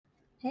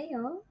Hey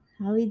y'all,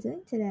 how are we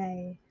doing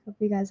today? Hope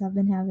you guys have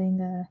been having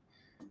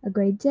a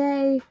great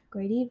day,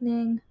 great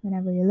evening,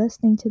 whenever you're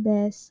listening to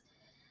this.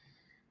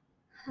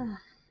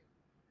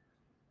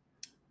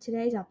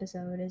 Today's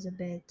episode is a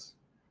bit,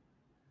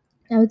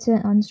 I would say,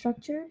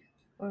 unstructured,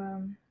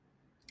 um,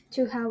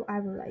 to how I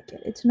would like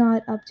it. It's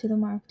not up to the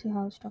mark to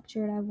how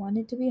structured I want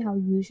it to be, how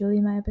usually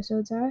my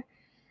episodes are.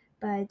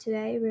 But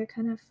today we're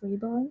kind of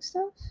freeballing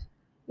stuff,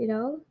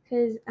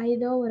 because I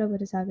know what I'm going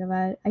to talk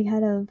about. I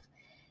kind of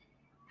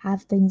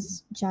have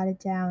things jotted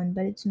down,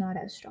 but it's not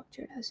as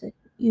structured as it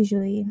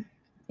usually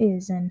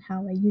is and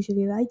how I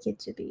usually like it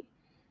to be.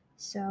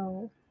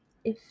 So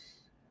if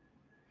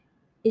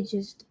it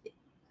just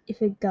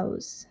if it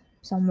goes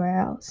somewhere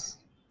else,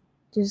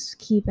 just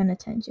keep an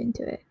attention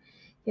to it.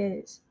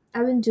 Because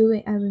I've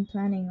been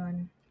planning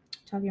on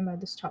talking about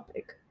this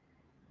topic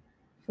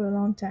for a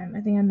long time. I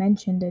think I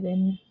mentioned it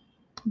in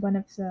one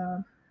of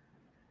the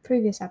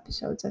previous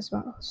episodes as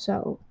well.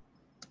 So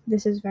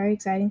this is very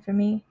exciting for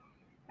me.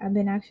 I've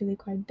been actually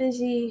quite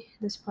busy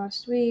this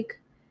past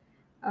week.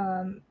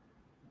 Um,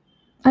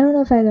 I don't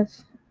know if I've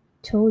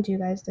told you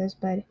guys this,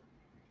 but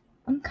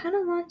I'm kind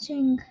of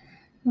launching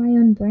my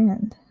own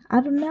brand.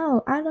 I don't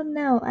know.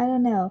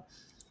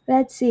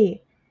 Let's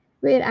see.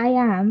 Wait, I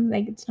am.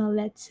 Like, it's not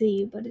let's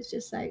see, but it's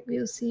just like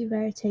we'll see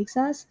where it takes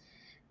us.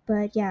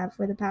 But yeah,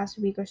 for the past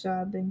week or so,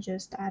 I've been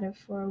just at it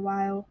for a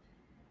while.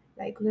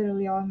 Like,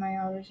 literally all my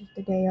hours of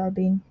the day are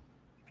being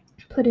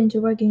put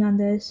into working on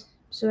this.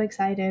 So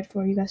excited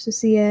for you guys to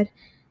see it.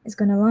 It's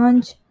gonna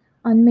launch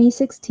on May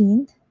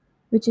 16th,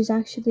 which is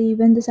actually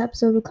when this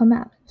episode will come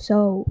out.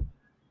 So,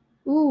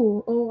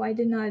 I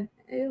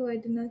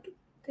did not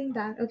think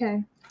that.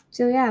 Okay.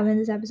 So, yeah, when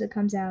this episode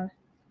comes out,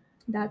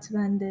 that's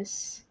when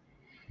this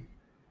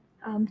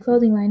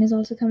clothing line is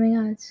also coming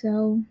out.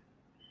 So,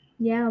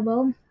 yeah,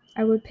 well,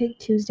 I would pick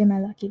Tuesday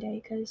my lucky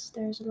day because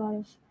there's a lot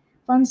of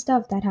fun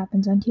stuff that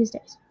happens on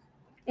Tuesdays.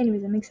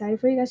 Anyways, I'm excited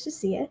for you guys to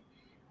see it.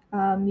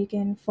 You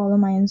can follow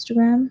my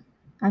Instagram.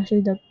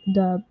 Actually,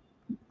 the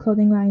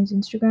clothing line's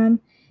Instagram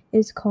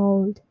is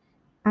called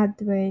at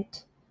the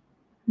rate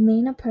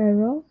Main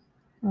Apparel.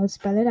 I'll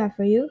spell it out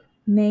for you.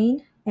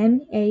 Main,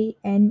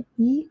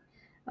 Mane,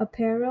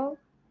 apparel.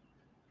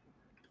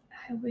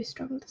 I always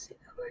struggle to say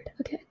that word.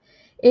 Okay.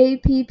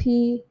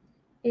 APPARE.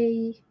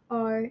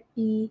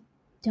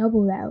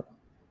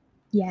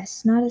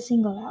 Yes, not a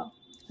single L,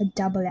 a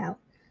double L.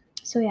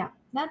 So yeah,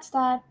 that's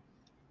that.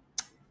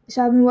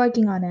 So I've been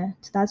working on it.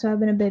 So that's why I've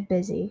been a bit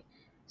busy.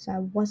 So I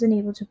wasn't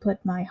able to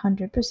put my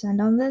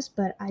 100% on this,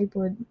 but I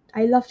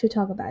love to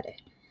talk about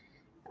it.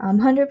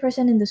 100%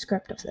 in the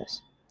script of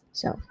this.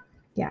 So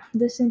yeah,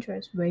 this intro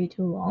is way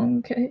too long,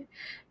 okay?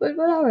 But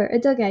whatever,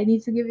 it's okay. I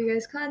need to give you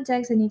guys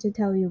context. I need to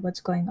tell you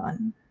what's going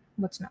on,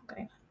 what's not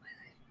going on.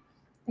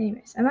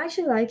 Anyways, I'm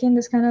actually liking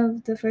this kind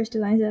of the first two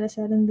lines that I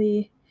said in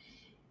the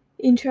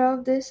intro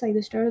of this, like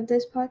the start of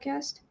this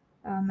podcast.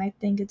 I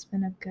think it's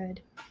been a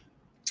good.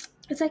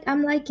 It's like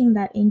I'm liking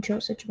that intro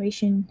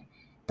situation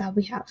that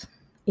we have.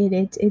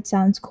 It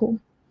sounds cool.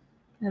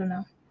 I don't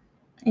know.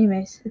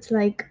 Anyways, it's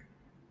like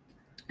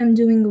I'm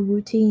doing a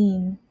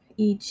routine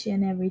each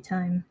and every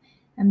time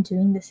I'm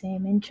doing the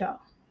same intro.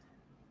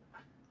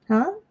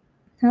 Huh?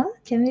 Huh?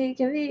 Can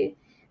we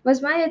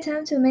was my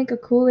attempt to make a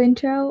cool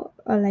intro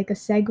or like a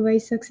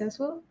segue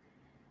successful?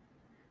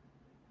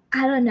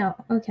 I don't know.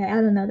 Okay, I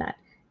don't know that.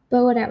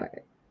 But whatever.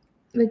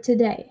 But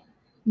today,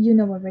 you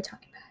know what we're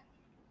talking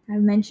about.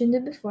 I've mentioned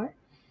it before.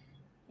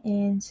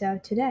 And so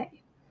today,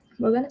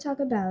 we're going to talk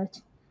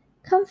about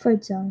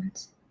comfort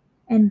zones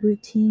and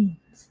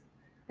routines.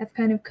 I've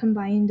kind of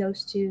combined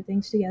those two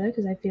things together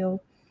because I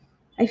feel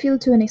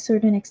to a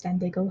certain extent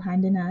they go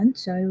hand in hand,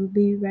 so it would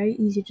be very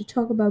easy to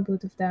talk about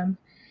both of them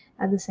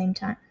at the same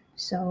time.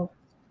 So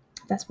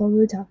that's what we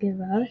were talking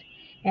about,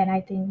 and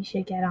I think we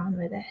should get on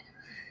with it.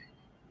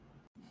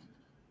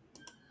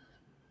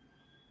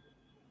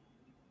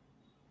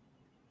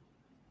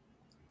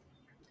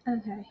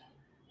 Okay.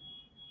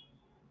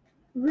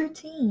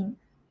 Routine.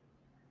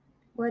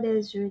 What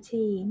is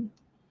routine?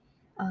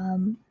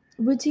 Um,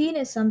 Routine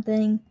is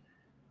something,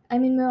 I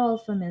mean, we're all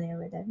familiar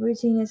with it.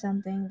 Routine is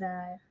something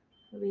that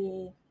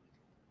we,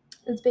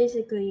 it's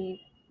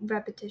basically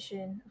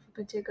repetition of a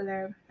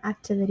particular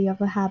activity of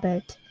a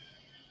habit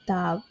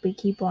that we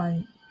keep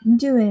on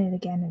doing it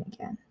again and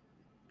again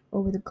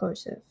over the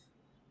course of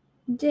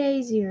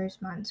days, years,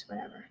 months,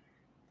 whatever.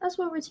 That's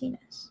what routine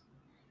is.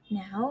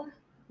 Now,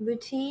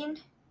 routine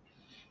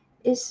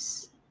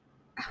is,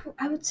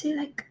 I would say,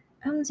 like,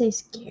 I wouldn't say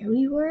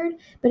scary word,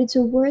 but it's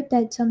a word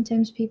that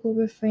sometimes people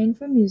refrain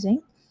from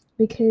using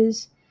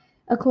because,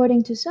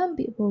 according to some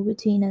people,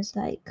 routine is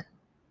like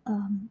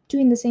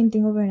doing the same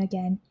thing over and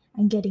again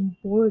and getting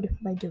bored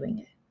by doing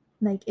it.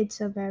 Like,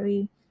 it's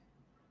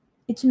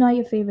not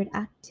your favorite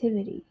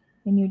activity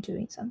when you're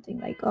doing something.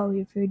 Like, oh,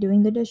 if you're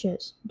doing the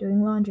dishes,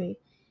 doing laundry,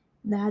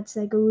 that's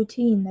like a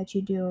routine that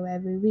you do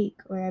every week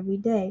or every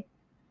day.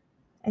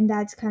 And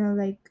that's kind of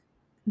like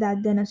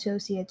that then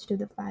associates to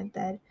the fact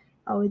that,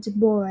 oh, it's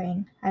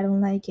boring, I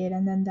don't like it,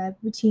 and then that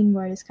routine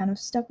word is kind of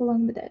stuck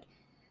along with it.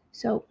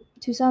 So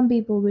To some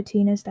people,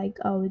 routine is like,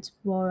 oh, it's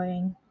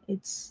boring.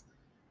 It's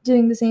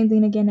doing the same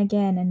thing again and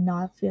again and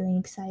not feeling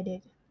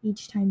excited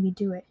each time you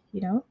do it.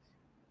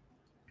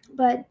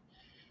 But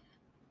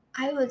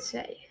I would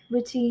say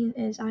routine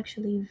is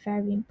actually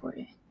very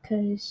important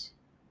because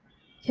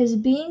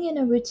being in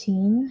a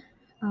routine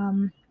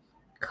um,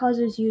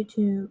 causes you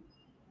to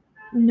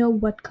know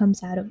what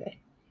comes out of it.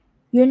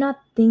 You're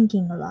not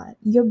thinking a lot.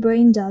 Your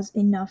brain does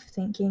enough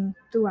thinking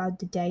throughout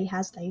the day,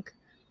 has like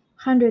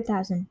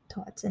 100,000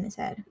 thoughts in its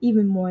head,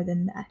 even more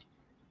than that,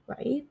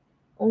 right?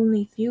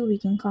 Only few we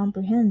can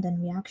comprehend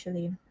and we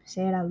actually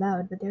say it out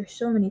loud, but there's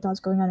so many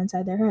thoughts going on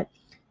inside their head.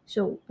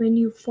 So when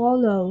you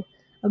follow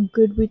a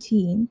good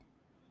routine,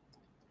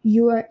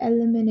 you are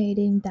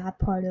eliminating that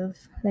part of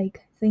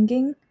like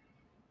thinking,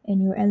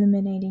 and you're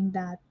eliminating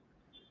that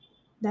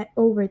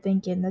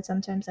overthinking that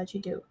sometimes that you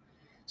do.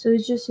 So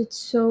it's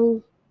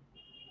so,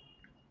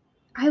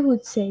 I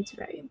would say it's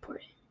very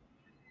important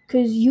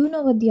because you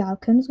know what the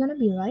outcome is going to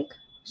be like,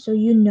 so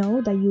you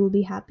know that you will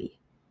be happy.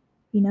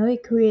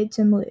 It creates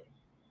a mood.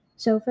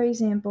 So for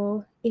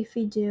example, if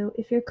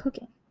you're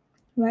cooking,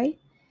 right?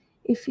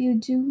 If you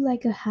do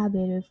like a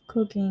habit of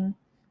cooking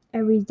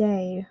every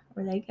day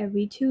or like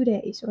every 2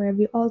 days or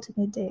every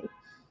alternate day,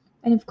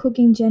 and if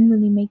cooking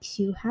genuinely makes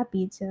you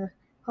happy, it's a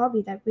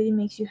hobby that really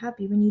makes you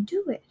happy when you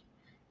do it,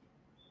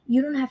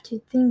 you don't have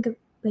to think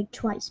like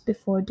twice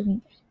before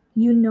doing it.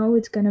 You know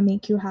it's gonna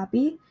make you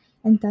happy,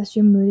 and thus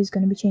your mood is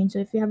gonna be changed. So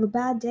if you have a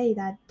bad day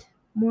that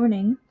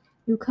morning,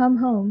 you come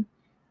home,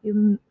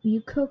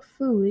 you cook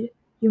food,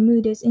 your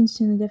mood is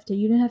instantly lifted.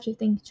 You don't have to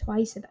think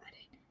twice about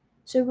it.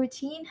 So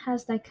routine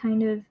has that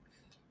kind of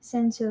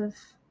sense of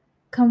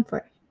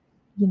comfort,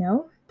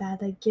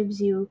 that like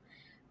gives you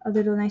a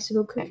little nice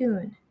little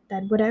cocoon.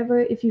 That whatever,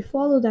 if you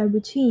follow that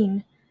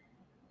routine,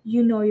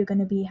 you know you're going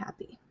to be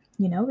happy.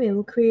 It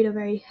will create a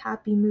very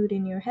happy mood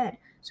in your head.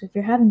 So if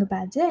you're having a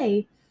bad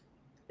day,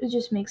 it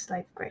just makes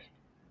life great.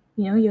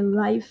 Your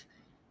life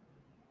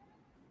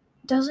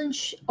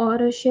doesn't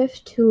auto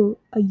shift to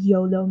a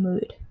YOLO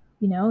mood.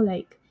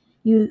 Like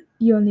you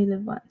only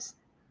live once.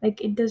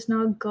 Like it does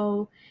not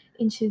go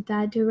into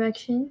that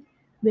direction,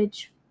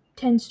 which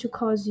tends to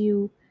cause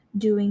you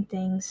doing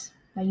things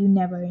that you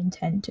never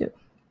intend to.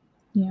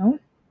 You know,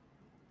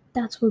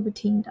 that's what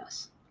routine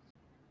does.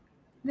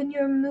 When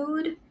your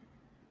mood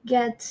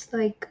gets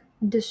like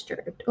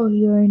disturbed or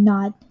you're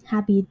not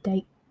happy,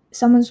 like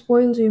someone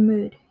spoils your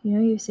mood,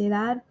 you say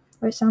that,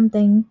 or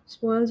something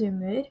spoils your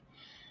mood,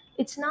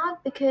 it's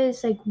not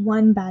because like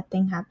one bad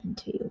thing happened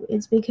to you.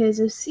 It's because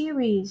a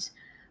series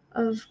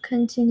of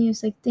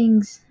continuous like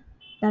things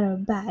that are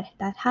bad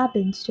that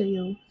happens to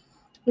you,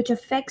 which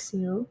affects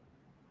you,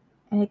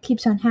 and it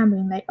keeps on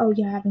hammering like, oh,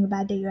 you're having a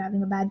bad day, you're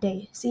having a bad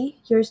day, see,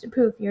 here's the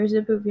proof, here's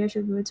the proof, here's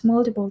the proof. It's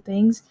multiple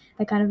things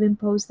that kind of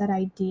impose that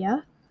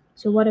idea.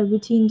 So what a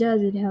routine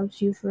does, it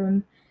helps you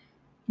from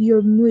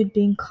your mood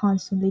being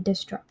constantly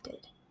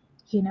disrupted.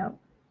 you know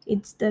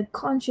it's the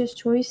conscious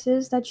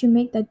choices that you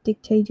make that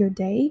dictate your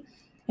day,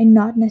 and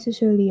not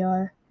necessarily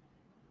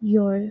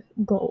your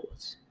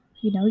goals.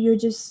 You're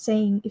just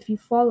saying if you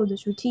follow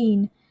this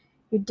routine,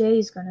 your day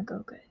is gonna go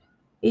good.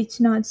 It's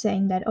not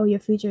saying that, oh, your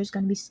future is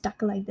gonna be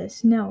stuck like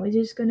this. No, it's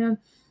just gonna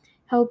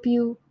help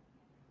you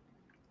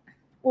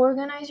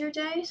organize your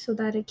day so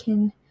that it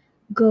can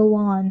go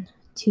on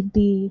to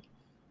be,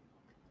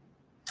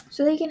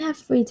 so that you can have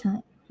free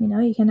time.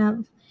 You can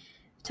have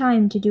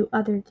time to do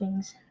other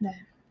things that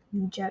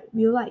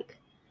you like.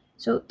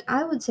 So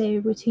I would say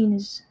routine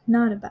is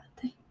not a bad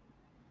thing.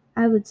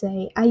 I would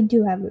say I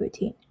do have a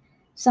routine.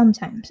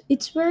 Sometimes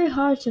it's very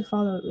hard to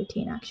follow a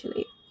routine.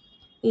 Actually,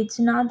 it's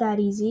not that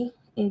easy.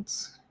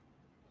 It's,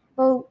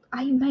 well,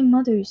 I my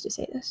mother used to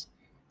say this,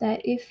 that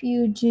if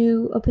you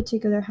do a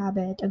particular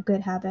habit, a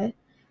good habit,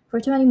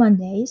 for 21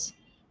 days,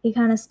 it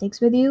kind of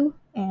sticks with you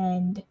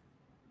and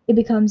it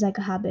becomes like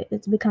a habit.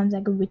 It becomes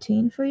like a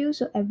routine for you.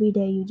 So every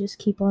day you just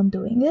keep on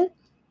doing it.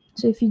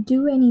 So if you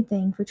do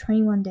anything for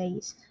 21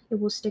 days, it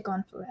will stick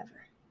on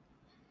forever.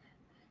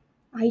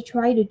 I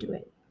try to do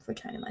it for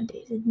 21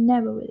 days. It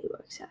never really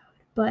works out.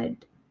 But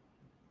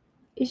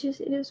it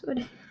is what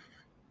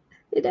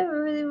it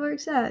never really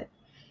works out.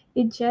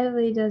 It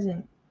generally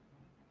doesn't.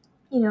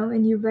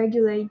 And you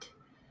regulate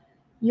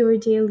your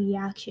daily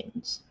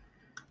actions.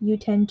 You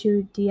tend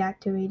to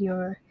deactivate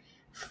your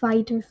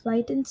fight or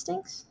flight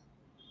instincts,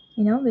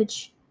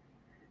 which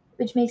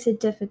makes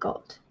it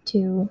difficult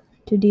to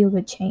deal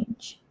with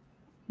change.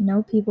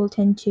 People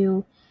tend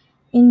to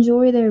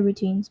enjoy their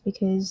routines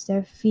because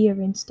their fear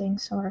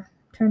instincts are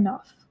turned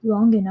off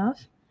long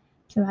enough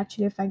to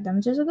actually affect them,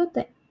 which is a good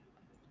thing.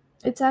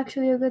 It's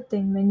actually a good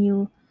thing when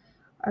you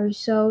are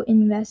so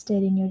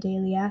invested in your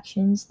daily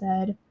actions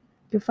that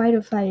your fight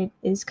or flight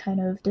is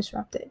kind of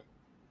disrupted.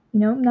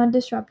 Not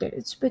disrupted,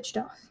 it's switched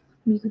off.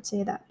 You could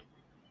say that.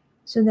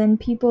 So then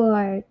people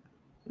are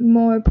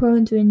more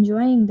prone to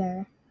enjoying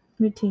their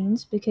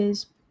routines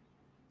because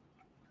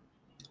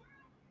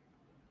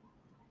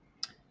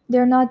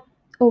they're not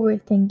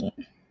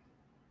overthinking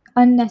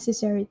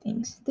unnecessary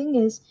things. Thing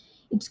is,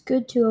 it's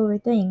good to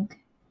overthink,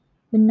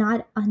 but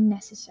not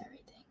unnecessary.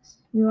 things.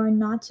 You are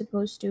not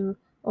supposed to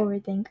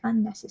overthink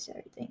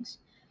unnecessary things.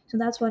 So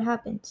that's what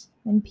happens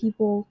when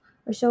people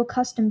are so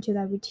accustomed to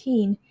that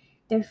routine,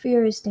 their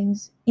fear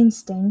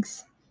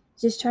instincts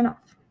just turn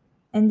off.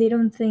 And they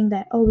don't think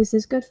that, oh, is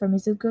this good for me?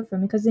 Is this good for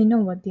me? Because they know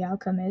what the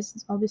outcome is.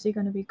 It's obviously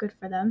going to be good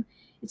for them.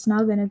 It's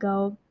not going to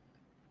go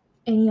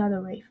any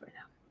other way for them.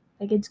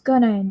 Like, it's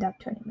going to end up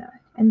turning that way.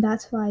 And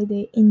that's why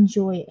they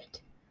enjoy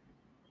it.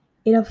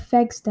 It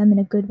affects them in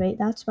a good way.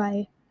 That's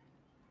why,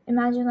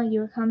 imagine like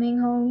you're coming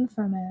home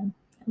from a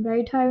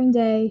very tiring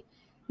day.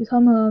 You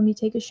come home, you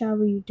take a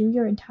shower, you do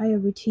your entire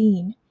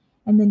routine,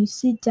 and then you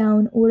sit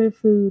down, order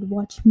food,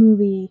 watch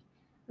movie.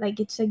 Like,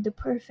 it's like the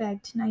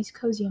perfect, nice,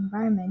 cozy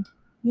environment.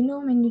 You know,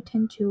 when you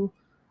tend to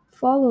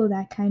follow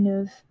that kind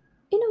of,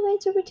 in a way,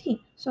 it's a routine.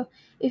 So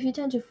if you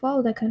tend to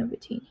follow that kind of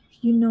routine,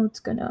 you know it's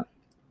gonna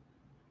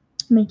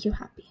make you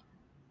happy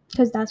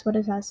because that's what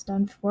it has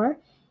done for,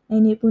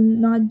 and it will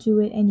not do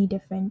it any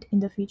different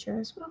in the future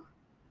as well.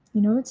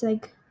 You know, it's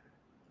like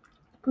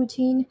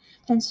routine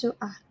tends to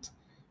act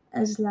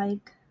as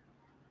like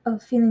a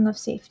feeling of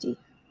safety,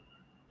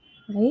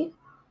 right?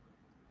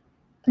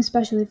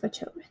 Especially for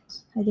children.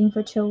 I think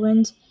for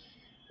children,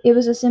 it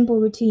was a simple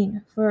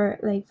routine for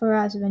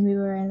us when we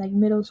were in like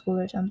middle school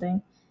or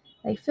something,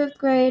 like fifth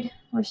grade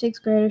or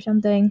sixth grade or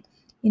something.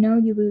 You know,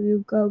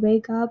 you go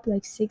wake up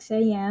like 6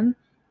 a.m.,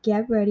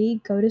 get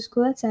ready, go to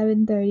school at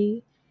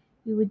 7:30.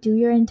 You would do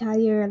your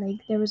entire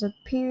like there was a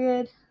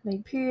period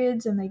like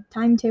periods and like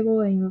timetable,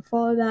 and you would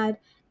follow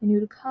that. And you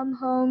would come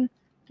home,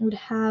 would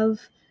have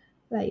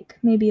like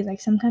maybe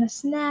like some kind of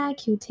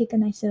snack. You would take a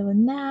nice little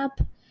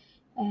nap,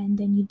 and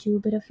then you do a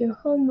bit of your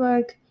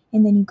homework,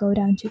 and then you go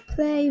down to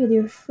play with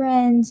your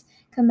friends,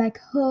 come back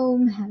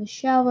home, have a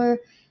shower,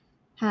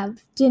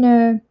 have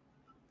dinner,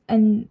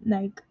 and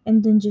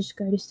then just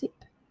go to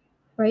sleep,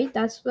 right?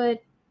 That's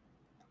what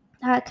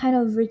that kind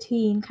of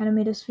routine kind of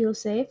made us feel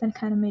safe and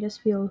kind of made us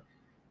feel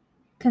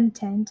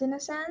content in a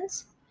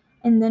sense.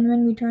 And then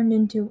when we turned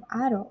into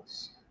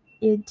adults,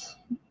 it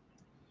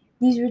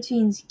these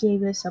routines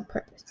gave us a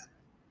purpose.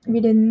 We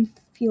didn't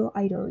feel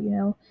idle, you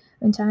know.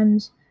 In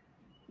times,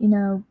 you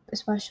know,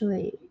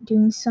 especially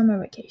during summer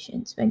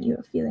vacations when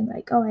you're feeling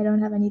like, oh, I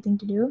don't have anything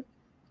to do.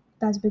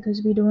 That's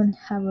because we don't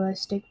have a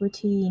strict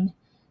routine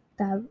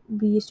that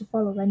we used to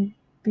follow when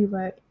we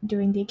were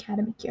during the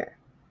academic year,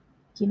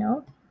 you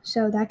know?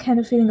 So that kind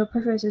of feeling of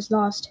purpose is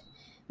lost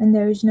when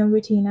there is no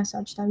routine as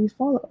such that we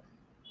follow.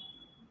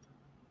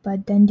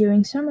 But then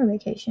during summer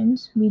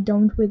vacations, we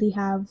don't really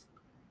have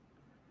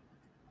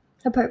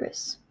a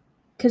purpose.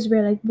 Because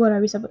we're like, what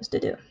are we supposed to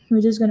do?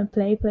 We're just gonna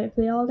play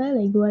all day?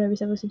 Like, what are we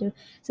supposed to do?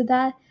 So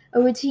that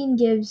a routine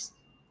gives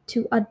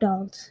to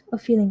adults a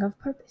feeling of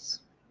purpose.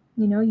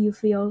 You know, you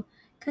feel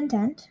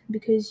content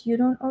because you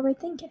don't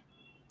overthink it.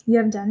 You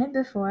have done it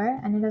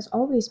before and it has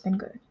always been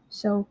good.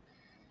 So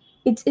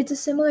it's a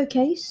similar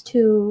case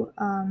to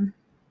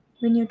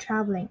when you're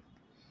traveling.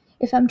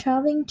 If I'm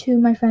traveling to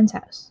my friend's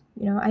house,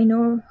 you know, I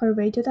know her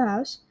way to the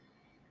house.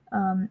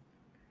 Um,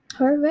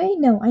 Her way?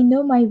 No, I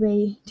know my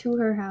way to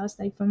her house,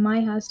 like from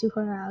my house to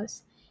her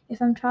house.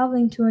 If I'm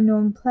traveling to a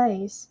known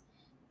place,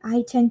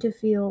 I tend to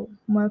feel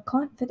more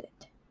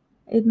confident.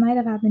 It might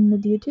have happened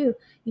with you too.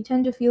 You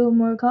tend to feel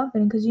more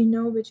confident because you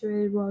know which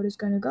way the road is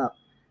going to go.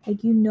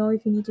 Like, you know,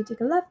 if you need to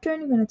take a left turn,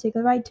 you're going to take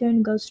a right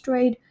turn, go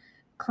straight,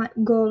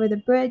 go over the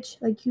bridge.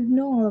 Like, you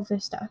know all of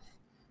this stuff.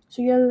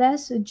 So you're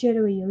less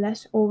jittery, you're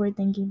less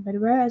overthinking. But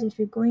whereas if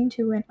you're going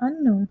to an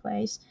unknown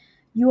place,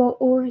 you are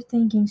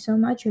overthinking so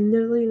much. You're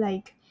literally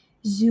like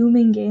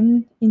zooming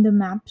in the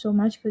map so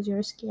much because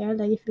you're scared.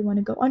 Like, if you want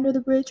to go under the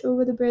bridge,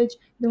 over the bridge,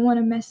 you don't want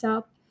to mess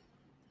up.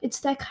 It's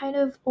that kind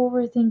of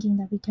overthinking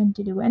that we tend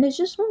to do, and it's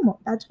just normal.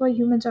 That's what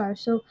humans are.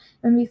 So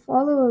when we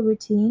follow a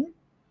routine,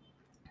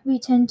 we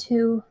tend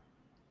to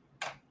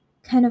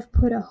kind of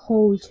put a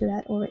hold to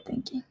that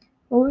overthinking.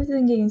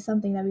 Overthinking is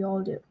something that we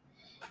all do.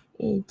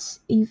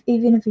 It's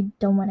even if we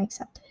don't want to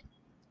accept it.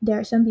 There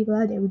are some people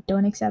out there who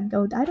don't accept.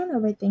 Oh, I don't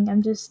overthink.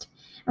 I'm just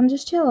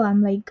chill.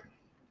 I'm like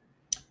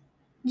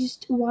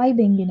just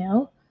vibing, you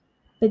know.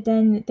 But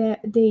then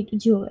they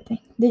do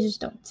overthink. They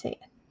just don't say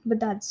it.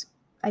 But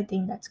I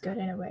think that's good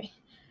in a way.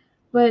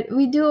 But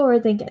we do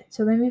overthink it.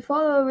 So when we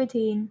follow a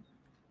routine,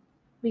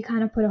 we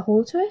kind of put a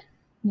hold to it.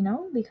 You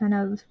know, we kind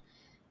of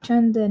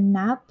turn the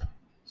nap.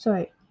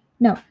 Sorry,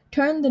 no,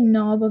 turn the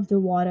knob of the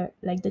water,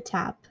 like the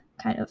tap,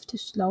 kind of to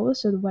slow.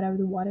 So whatever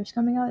the water's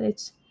coming out,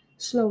 it's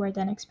slower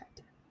than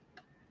expected.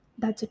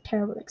 That's a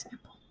terrible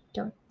example.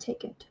 Don't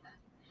take it to that.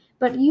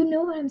 But you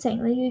know what I'm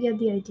saying. Like, you get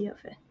the idea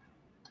of it,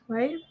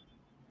 right?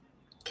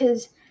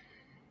 Because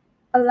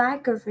a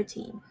lack of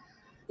routine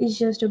is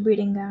just a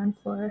breeding ground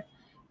for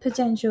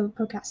potential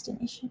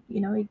procrastination.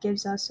 You know, it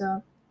gives us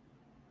a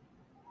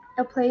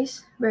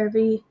place where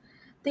we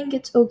think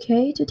it's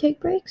okay to take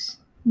breaks,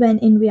 when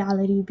in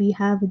reality we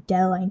have a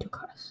deadline to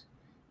cross.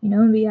 You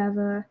know, we have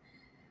a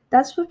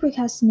that's what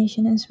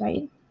procrastination is,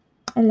 right?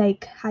 And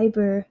like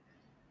hyper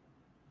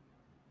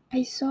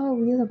I saw a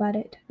reel about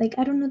it. Like,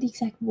 I don't know the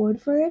exact word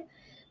for it,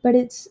 but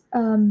it's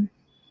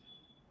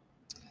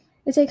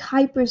like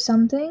hyper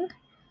something,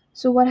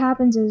 So what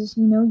happens is,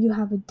 you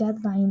have a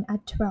deadline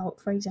at 12,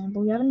 for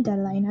example. You have a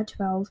deadline at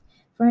 12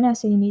 for an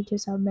essay you need to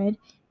submit,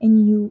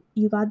 and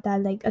you got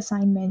that like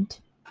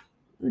assignment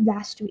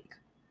last week.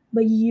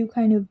 But you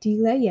kind of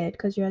delay it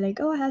because you're like,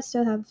 oh, I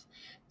still have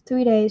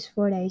 3 days,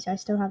 4 days, I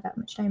still have that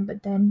much time.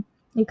 But then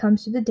it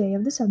comes to the day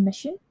of the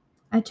submission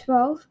at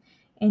 12,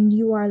 and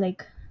you are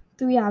like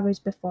 3 hours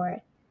before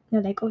it.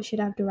 You're like, oh shit,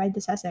 I have to write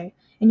this essay.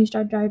 And you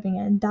start driving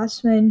it. And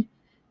that's when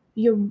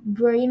your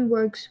brain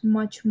works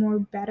much more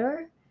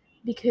better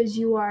because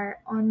you are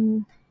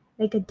on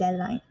like a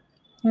deadline.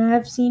 And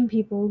I've seen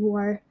people who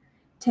are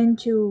tend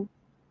to,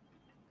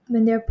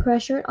 when they're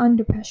pressured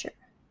under pressure,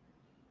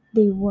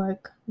 they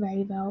work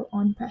very well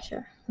on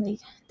pressure. Like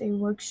they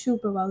work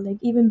super well, like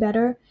even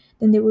better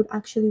than they would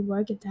actually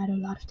work if they had a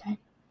lot of time.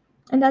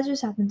 And that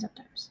just happens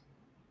sometimes.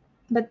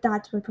 But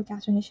that's what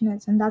procrastination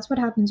is. And that's what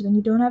happens when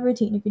you don't have a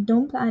routine. If you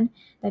don't plan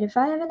that if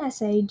I have an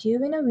essay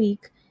due in a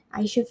week,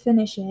 I should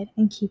finish it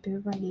and keep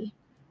it ready.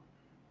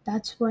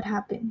 That's what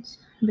happens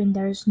when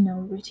there's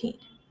no routine.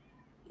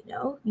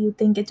 You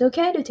think it's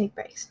okay to take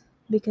breaks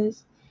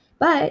because,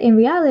 but in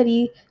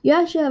reality, you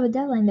actually have a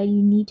deadline that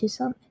you need to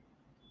submit.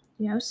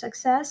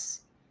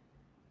 Success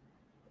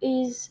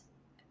is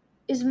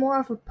is more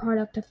of a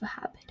product of a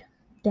habit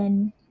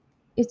than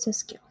it's a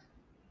skill.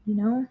 You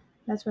know,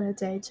 that's what I'd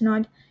say. It's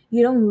not,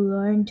 you don't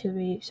learn to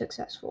be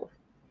successful.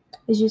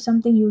 It's just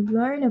something you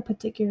learn a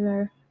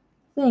particular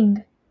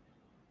thing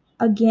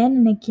again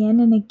and again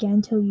and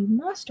again till you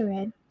master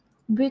it,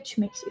 which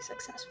makes you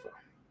successful.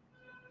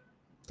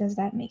 Does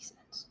that make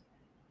sense?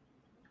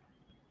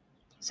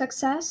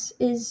 Success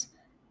is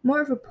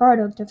more of a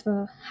product of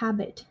a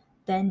habit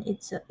than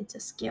it's a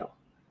skill.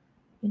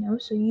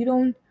 So you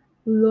don't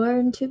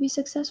learn to be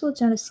successful.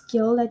 It's not a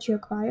skill that you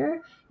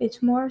acquire.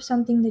 It's more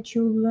something that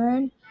you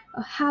learn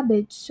a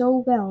habit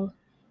so well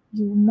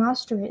you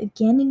master it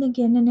again and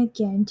again and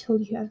again till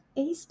you have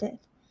aced it,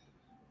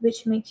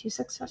 which makes you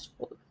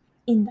successful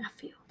in that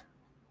field.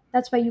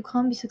 That's why you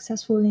can't be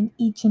successful in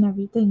each and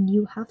everything.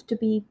 You have to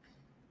be,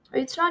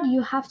 it's not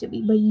you have to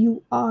be, but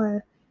you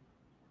are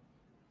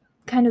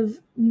kind of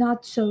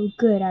not so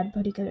good at a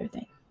particular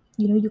thing.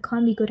 You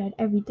can't be good at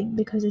everything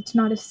because it's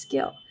not a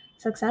skill.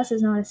 Success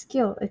is not a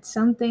skill. It's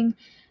something,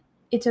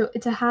 it's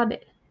a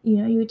habit.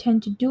 You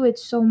tend to do it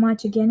so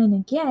much again and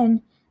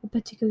again,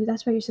 particularly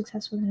that's why you're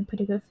successful in a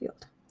particular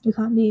field. You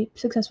can't be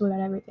successful at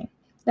everything.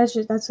 That's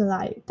a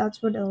lie.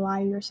 That's what a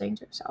lie you're saying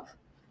to yourself.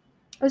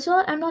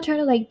 I'm not trying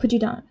to like put you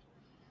down,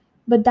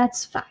 but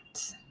that's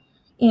facts.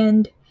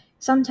 And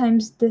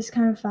sometimes this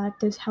kind of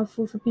fact is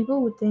helpful for people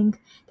who think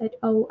that,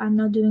 oh, I'm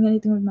not doing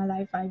anything with my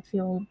life, I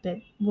feel a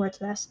bit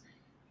worthless.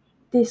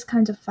 This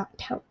kind of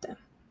fact help them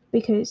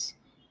because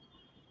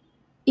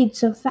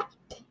it's a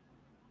fact.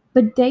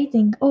 But they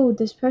think, oh,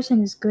 this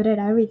person is good at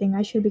everything,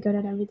 I should be good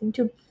at everything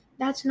too.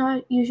 That's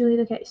not usually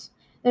the case.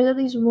 There's at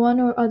least one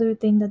or other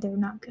thing that they're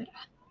not good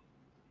at.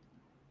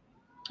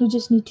 You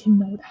just need to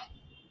know that.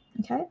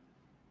 Okay?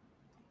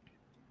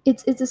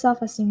 It's a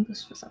self-esteem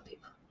boost for some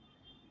people.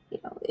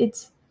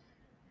 It's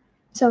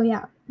so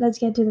yeah, let's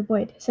get to the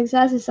point.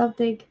 Success is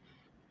something,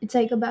 it's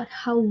like about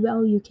how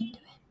well you can do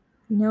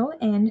it.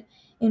 And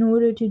in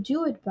order to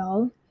do it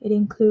well, it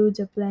includes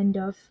a blend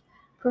of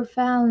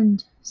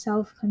profound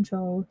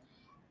self-control,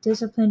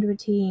 disciplined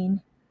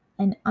routine,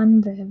 and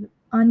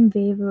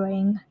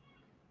unwavering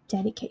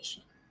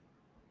dedication.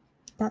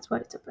 That's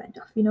what it's a blend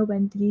of.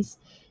 When these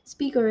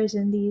speakers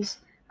and these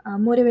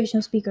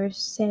motivational speakers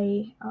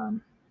say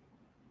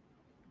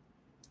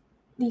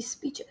these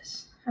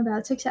speeches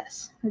about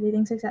success, what they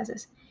think success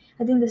is,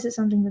 I think this is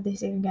something that they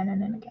say again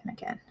and again and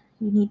again.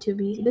 You need to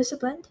be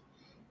disciplined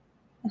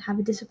and have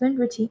a disciplined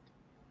routine.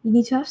 You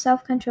need to have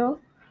self-control,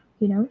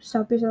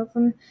 stop yourself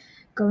from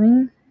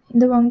going in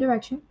the wrong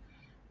direction,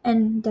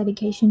 and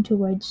dedication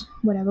towards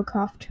whatever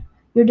craft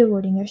you're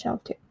devoting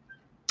yourself to.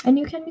 And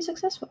you can be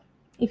successful.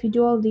 If you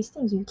do all these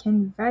things, you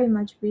can very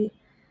much be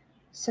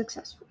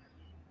successful.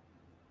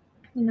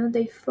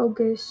 They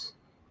focus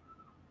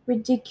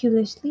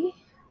ridiculously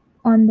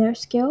on their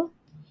skill,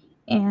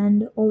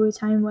 and over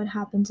time what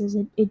happens is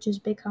it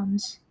just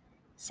becomes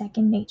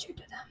second nature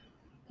to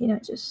them.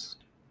 Just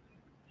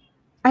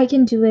I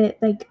can do it,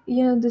 like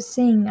the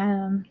saying,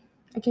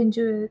 I can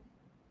do it.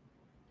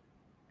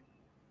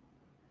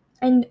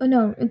 And oh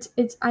no,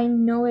 it's I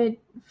know it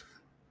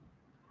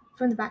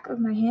from the back of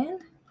my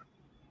hand.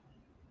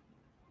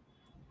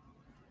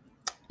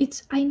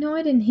 It's I know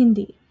it in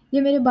Hindi.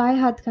 ये मेरे बाएं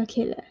हाथ का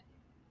खेल है.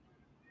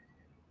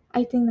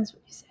 I think that's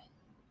what you say.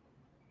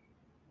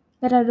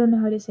 But I don't know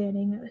how to say it in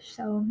English,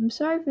 so I'm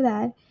sorry for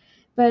that.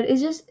 But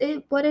it's just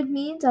what it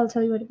means. I'll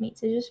tell you what it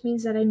means. It just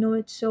means that I know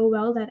it so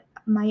well that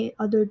my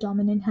other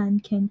dominant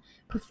hand can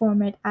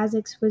perform it as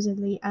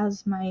exquisitely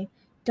as my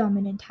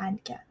dominant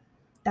hand can.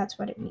 That's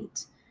what it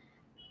means.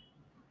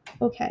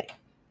 Okay.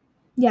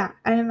 Yeah,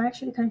 I am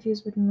actually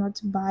confused between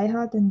what's by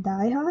hat and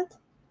die hat.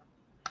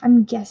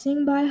 I'm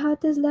guessing by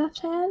hat is left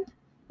hand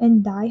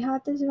and die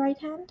hat is right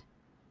hand.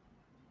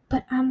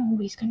 But I'm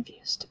always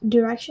confused.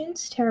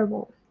 Directions?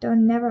 Terrible.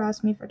 Don't never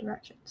ask me for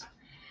directions.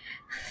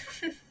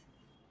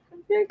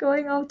 You're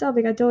going off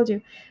topic. I told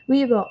you.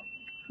 We will.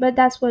 But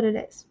that's what it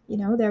is.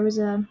 There was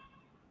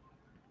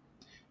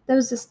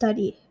a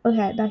study.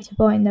 Okay, back to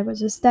point. There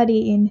was a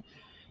study in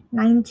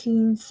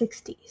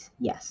 1960s.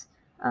 Yes.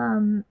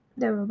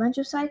 There were a bunch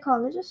of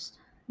psychologists.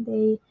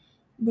 They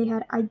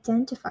had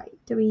identified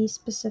three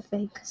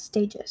specific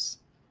stages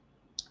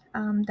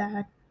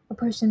that a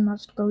person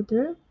must go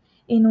through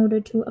in order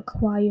to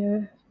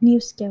acquire new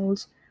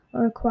skills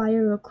or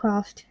acquire a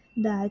craft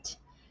that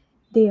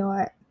they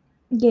are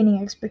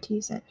gaining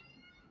expertise in.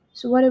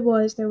 So what it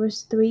was, there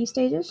was three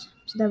stages.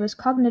 So there was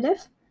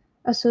cognitive,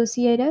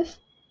 associative,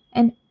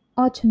 and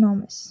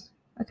autonomous.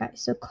 Okay,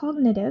 so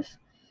cognitive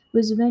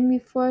was when we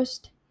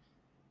first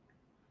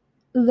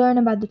learn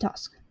about the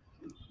task,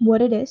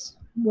 what it is,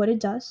 what it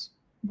does,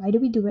 why do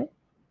we do it,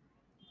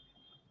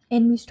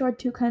 and we start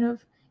to kind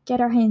of get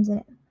our hands in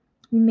it.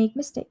 We make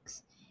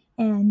mistakes,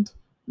 and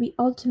we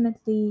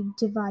ultimately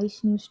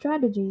devise new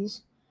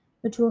strategies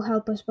which will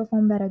help us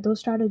perform better.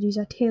 Those strategies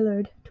are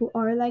tailored to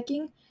our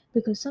liking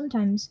because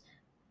sometimes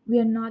we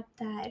are not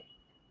that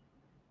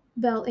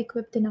well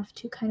equipped enough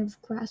to kind of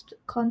grasp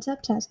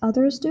concepts as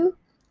others do.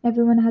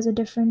 Everyone has a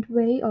different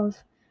way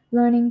of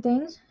learning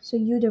things, so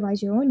you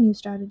devise your own new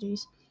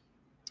strategies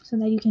so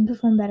that you can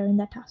perform better in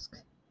that task.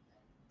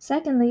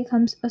 Secondly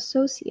comes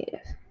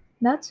associative.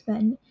 That's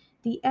when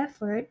the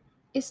effort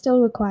is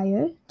still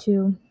required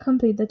to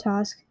complete the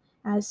task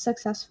as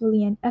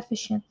successfully and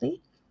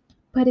efficiently,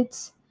 but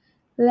it's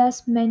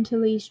less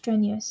mentally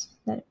strenuous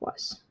than it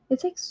was.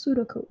 It's like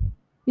Sudoku.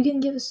 You can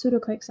give a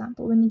Sudoku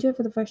example. When you do it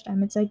for the first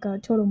time, it's like a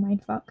total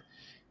mindfuck.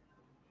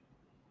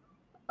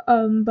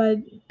 But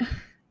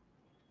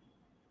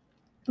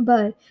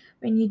but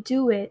when you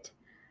do it,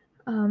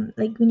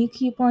 like when you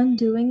keep on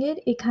doing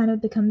it, it kind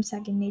of becomes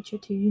second nature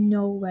to you.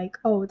 Like,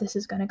 oh, this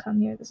is gonna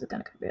come here, this is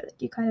gonna come here.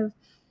 Like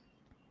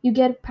you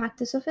get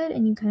practice of it,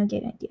 and you kind of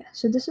get an idea.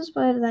 So this is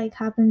what like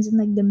happens in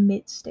like the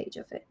mid stage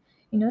of it.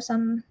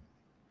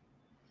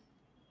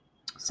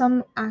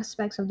 Some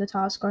aspects of the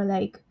task are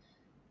like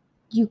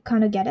you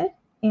kind of get it,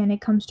 and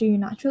it comes to you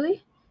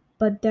naturally.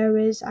 But there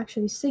is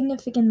actually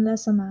significant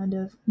less amount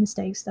of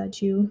mistakes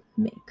that you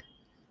make.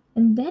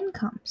 And then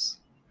comes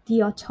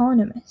the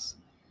autonomous.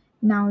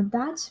 Now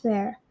that's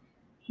where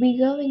we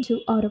go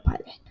into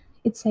autopilot.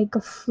 It's like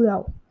a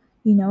flow,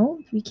 we're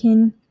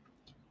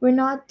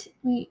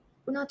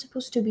not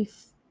supposed to be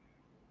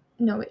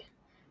no way.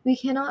 We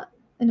cannot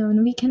no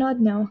we cannot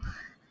know.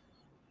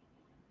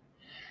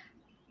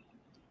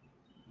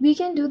 We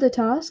can do the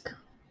task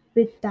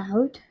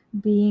without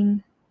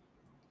being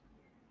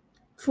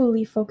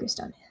fully focused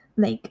on it.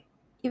 Like,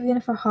 even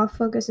if our half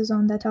focus is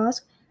on the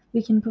task,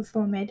 we can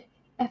perform it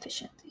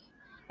efficiently.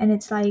 And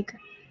it's like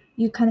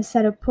you kind of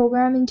set a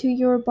program into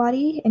your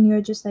body, and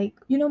you're just like,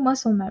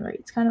 muscle memory.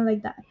 It's kind of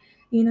like that.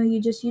 You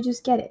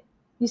just get it.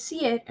 You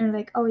see it, and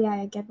like, oh yeah,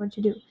 I get what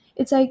to do.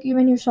 It's like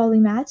when you're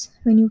solving maths,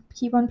 when you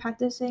keep on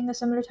practicing a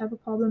similar type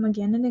of problem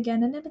again and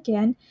again and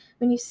again,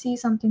 when you see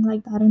something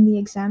like that in the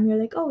exam, you're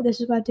like, oh, this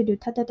is what to do.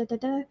 Ta ta ta ta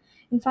ta.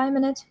 In 5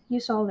 minutes, you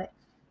solve it.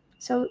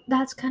 So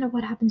that's kind of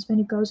what happens when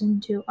it goes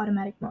into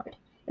automatic mode.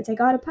 It's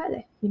like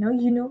autopilot. You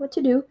know what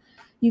to do.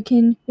 You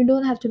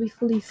don't have to be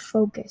fully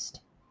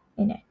focused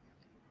in it.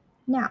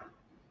 Now,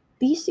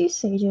 these two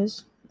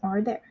stages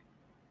are there.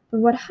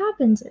 But what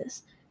happens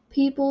is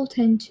people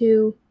tend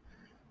to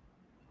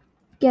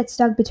get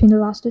stuck between the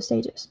last two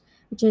stages,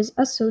 which is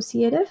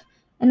associative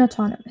and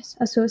autonomous.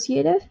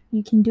 Associative,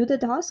 you can do the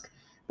task,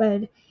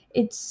 but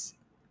it's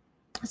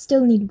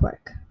still need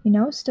work,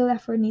 still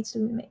effort needs to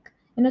be made.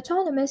 And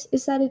autonomous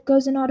is that it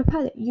goes in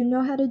autopilot. You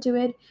know how to do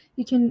it,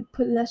 you can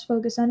put less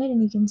focus on it,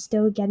 and you can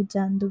still get it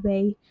done the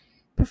way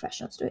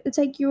professionals do it. It's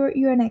like you're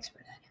an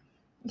expert at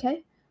it.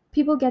 Okay?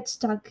 People get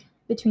stuck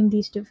between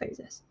these two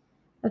phases.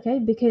 Okay?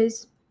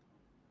 Because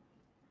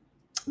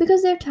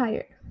they're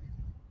tired,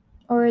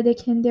 or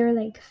they're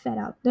like fed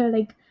up. They're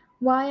like,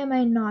 why am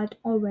I not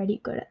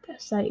already good at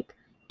this? Like,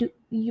 do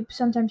you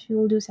sometimes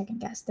people do second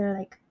guess. They're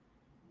like,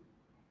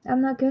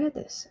 I'm not good at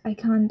this. I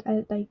can't.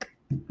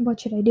 What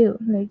should I do?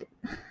 Like,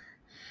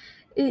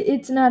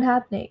 it's not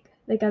happening.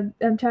 Like,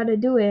 I'm trying to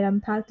do it.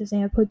 I'm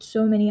practicing. I put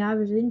so many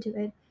hours into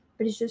it,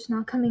 but it's just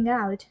not coming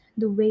out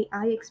the way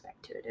I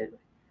expect to do.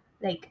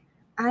 Like,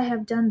 I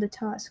have done the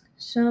task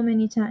so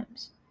many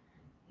times.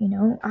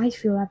 I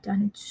feel I've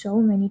done it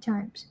so many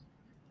times,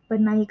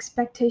 but my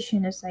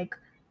expectation is like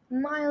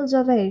miles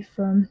away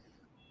from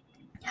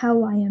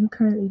how I am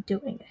currently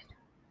doing it.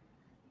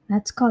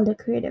 That's called a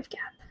creative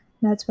gap.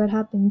 That's what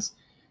happens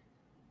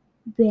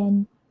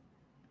when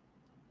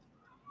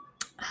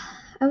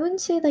I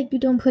wouldn't say like you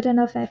don't put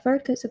enough effort,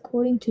 because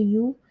according to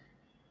you,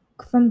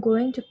 from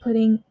going to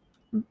putting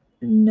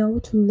no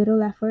to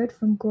little effort,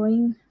 from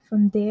going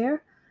from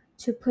there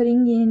to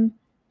putting in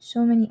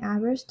so many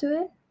hours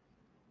to it,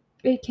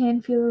 it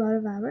can feel a lot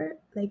of hour,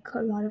 like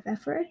a lot of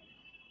effort.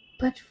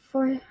 But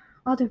for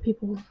other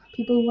people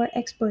who are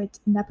experts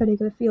in that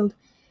particular field,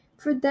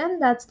 for them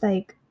that's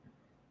like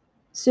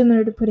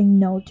similar to putting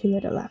no to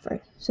little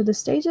effort. So the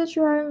stage that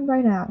you are in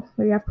right now,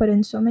 where you have put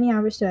in so many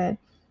hours to it,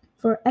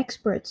 for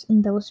experts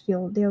in those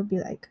fields, they'll be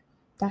like,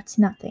 that's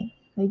nothing.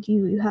 Like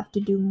you have to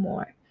do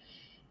more.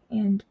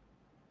 And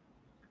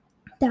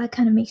that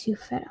kind of makes you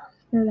fed up.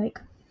 You're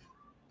like,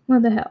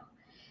 what the hell?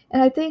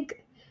 And I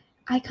think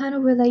I kind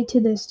of relate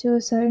to this to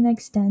a certain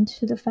extent,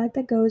 to the fact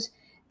that goes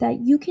that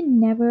you can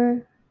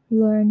never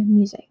learn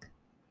music.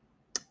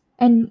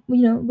 And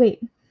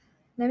wait,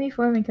 let me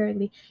form it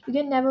correctly. You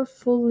can never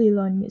fully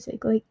learn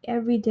music. Like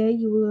every day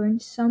you will learn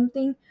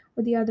something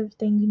or the other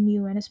thing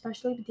new, and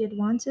especially with the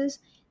advances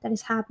that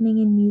is happening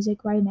in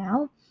music right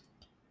now,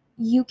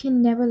 you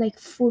can never like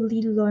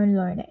fully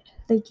learn it.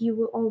 Like you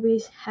will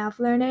always half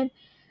learn it.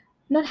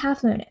 Not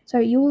half learn it.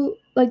 Sorry, you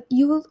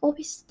will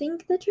always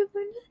think that you've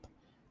learned it.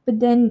 But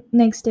then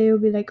next day you'll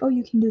be like, oh,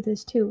 you can do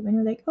this too. And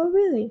you're like, oh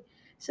really?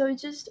 So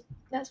it's just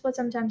that's what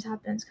sometimes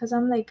happens, because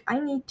I'm like, I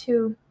love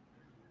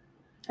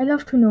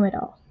to know it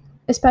all.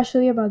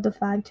 Especially about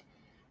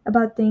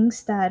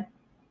things that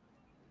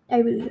I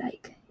really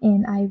like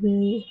and I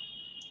really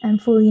am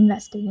fully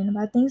invested in,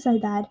 about things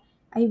like that.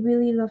 I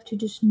really love to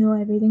just know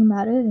everything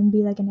about it and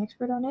be like an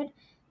expert on it.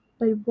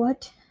 But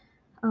what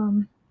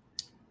um,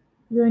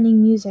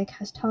 learning music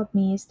has taught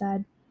me is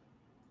that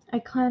I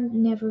can't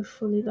never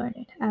fully learn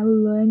it. I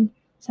will learn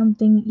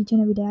something each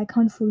and every day. I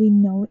can't fully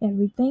know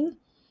everything,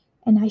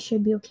 and I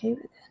should be okay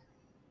with it.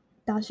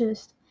 That's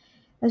just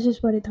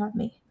what it taught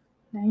me.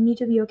 I need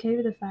to be okay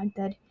with the fact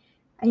that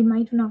I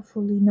might not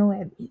fully know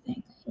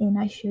everything, and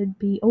I should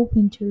be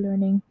open to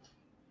learning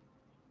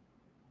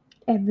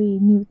every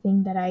new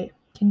thing that I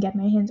can get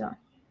my hands on.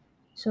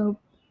 So,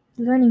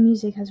 learning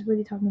music has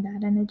really taught me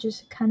that, and it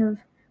just kind of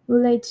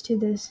relates to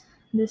this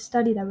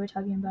study that we're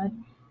talking about.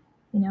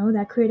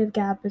 That creative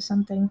gap is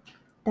something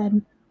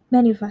that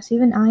many of us,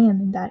 even I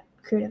am in that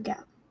creative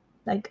gap.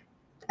 Like,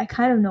 I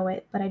kind of know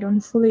it, but I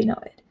don't fully know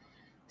it.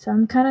 So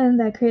I'm kind of in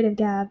that creative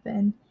gap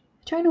and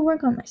trying to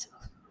work on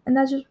myself. And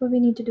that's just what we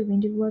need to do. We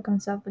need to work on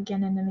self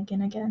again and then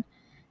again and again.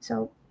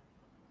 So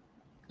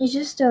it's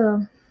just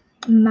a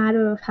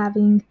matter of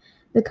having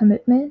the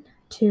commitment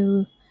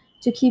to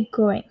keep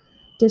going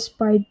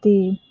despite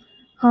the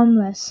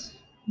harmless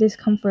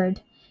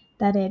discomfort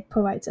that it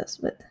provides us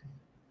with.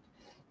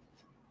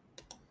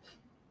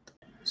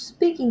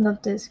 Speaking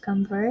of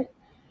discomfort,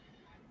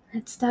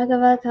 let's talk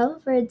about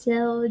comfort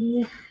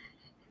zone.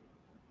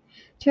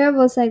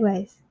 Terrible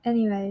segues.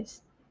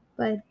 Anyways,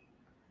 but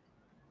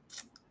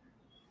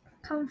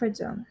comfort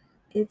zone,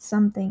 it's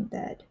something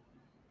that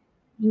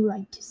you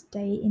like to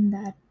stay in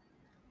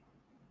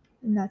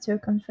that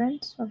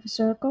circumference of a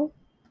circle.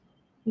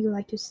 You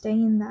like to stay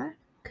in that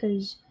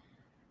because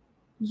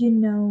you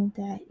know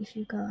that if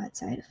you go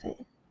outside of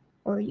it,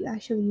 or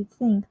you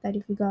think that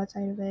if you go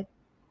outside of it,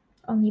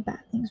 only bad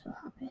things will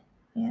happen,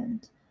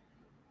 and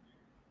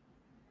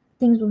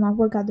things will not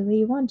work out the way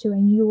you want to,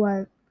 and you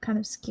are kind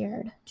of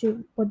scared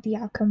to what the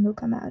outcome will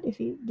come out if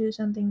you do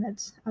something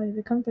that's out of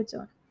your comfort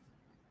zone.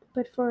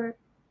 But for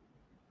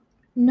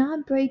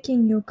not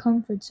breaking your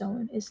comfort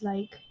zone is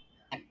like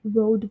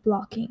road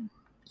blocking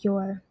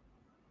your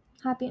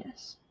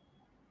happiness.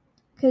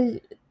 Because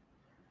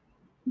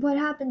what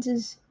happens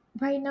is,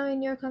 right now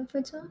in your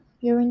comfort zone,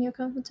 you're in your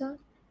comfort zone,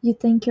 you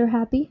think you're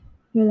happy,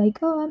 you're like,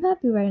 oh, I'm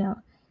happy right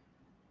now.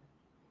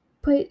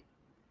 But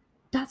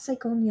that's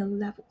like only a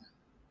level.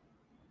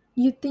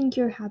 You think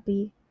you're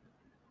happy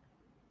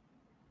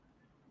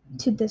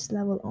to this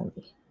level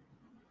only.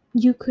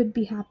 You could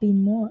be happy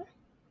more.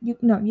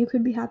 You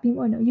could be happy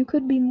more. No, you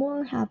could be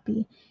more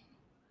happy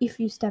if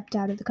you stepped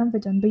out of the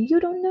comfort zone, but you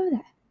don't know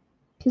that.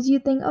 Because you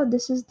think, oh,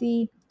 this is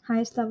the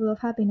highest level of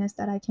happiness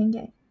that I can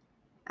get.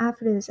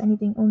 After this,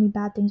 only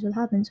bad things will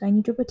happen, so I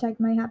need to protect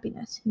my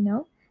happiness.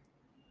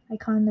 I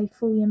can't like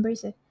fully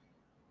embrace it.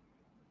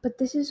 But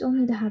this is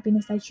only the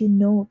happiness that you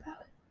know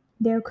about.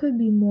 There could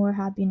be more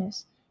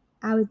happiness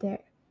out there.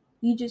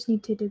 You just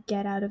need to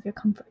get out of your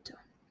comfort zone.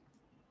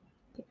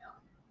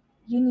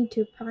 You need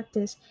to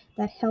practice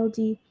that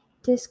healthy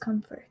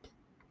discomfort.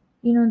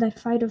 That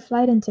fight or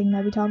flight instinct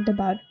that we talked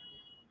about.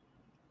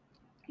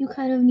 You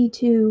kind of need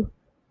to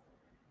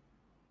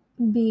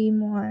be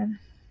more,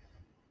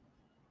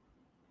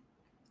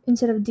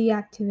 instead of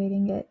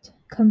deactivating it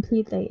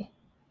completely,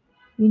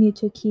 you need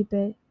to keep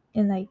it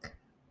in like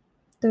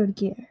third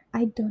gear.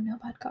 I don't know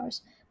about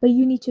cars, but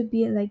you need to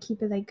be like,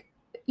 keep it like,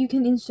 you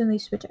can instantly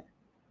switch it.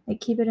 Like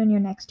keep it in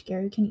your next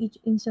gear. You can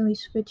instantly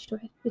switch to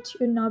it. It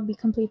should not be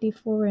completely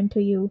foreign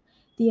to you.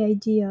 The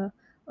idea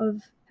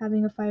of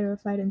having a fight or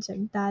flight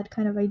instinct, that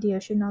kind of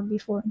idea should not be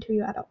foreign to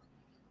you at all.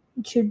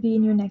 It should be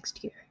in your next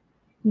gear.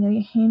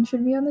 Your hand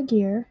should be on the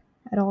gear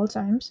at all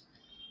times.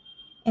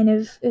 And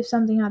if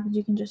something happens,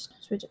 you can just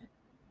switch it.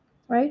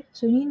 Right?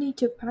 So you need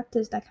to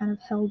practice that kind of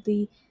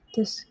healthy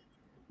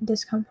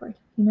discomfort.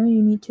 You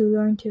need to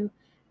learn to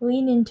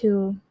lean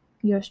into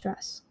your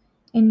stress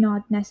and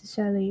not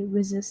necessarily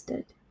resist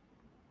it,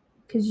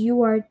 because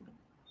you are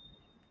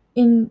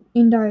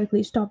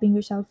indirectly stopping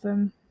yourself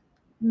from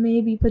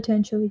maybe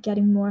potentially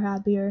getting more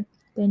happier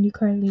than you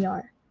currently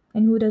are.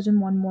 And who doesn't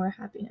want more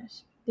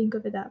happiness? Think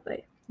of it that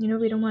way. We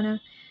don't want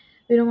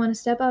to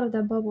step out of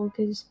that bubble,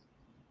 because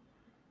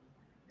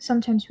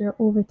sometimes we're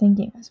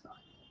overthinking as well,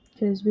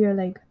 because we are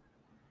like,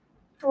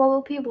 what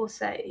will people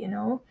say,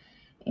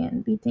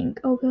 and we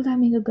think, oh, will that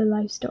make a good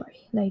life story?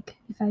 Like,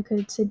 if I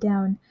could sit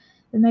down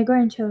with my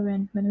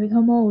grandchildren when we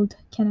become old,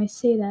 can I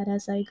say that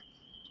as like,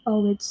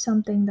 oh, it's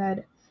something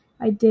that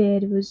I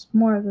did, it was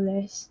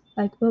marvelous?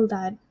 Like, will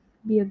that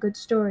be a good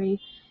story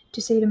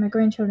to say to my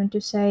grandchildren?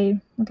 To say,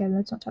 okay,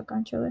 let's not talk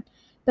grandchildren,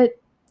 but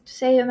to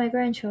say to my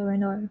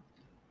grandchildren, or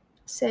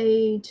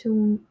say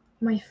to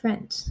my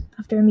friends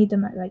after I meet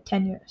them at like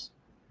 10 years,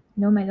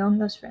 my long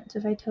lost friends,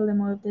 if I tell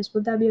them all of this,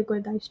 would that be a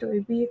good life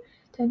story? We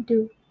tend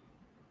to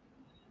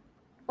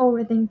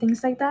overthink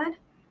things like that,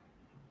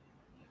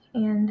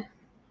 and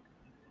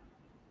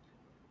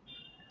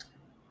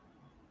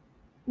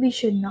we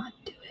should not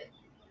do it.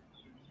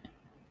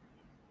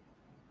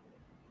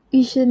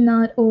 We should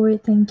not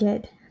overthink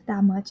it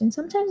that much, and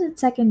sometimes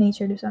it's second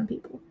nature to some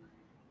people,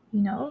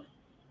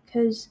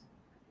 because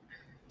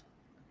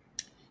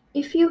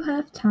if you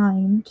have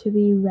time to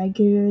be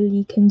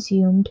regularly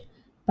consumed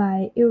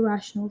by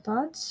irrational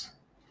thoughts,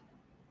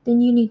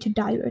 then you need to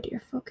divert your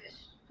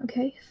focus.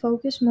 Okay?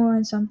 Focus more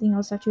on something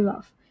else that you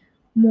love,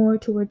 more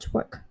towards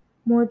work,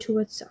 more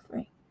towards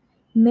suffering.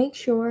 Make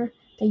sure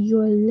that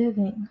you're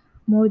living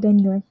more than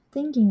you're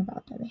thinking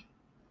about living.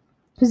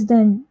 Because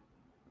then,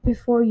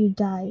 before you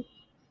die,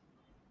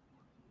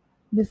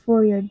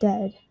 before you're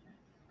dead,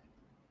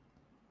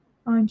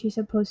 aren't you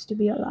supposed to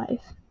be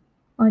alive?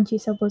 Aren't you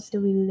supposed to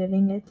be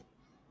living it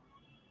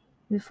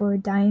before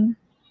dying?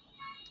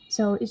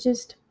 So it's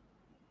just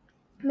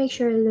make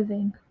sure you're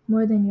living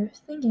more than you're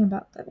thinking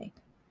about living.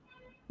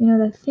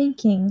 That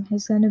thinking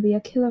is going to be a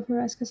killer for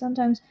us, because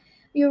sometimes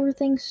we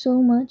overthink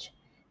so much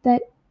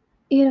that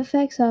it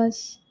affects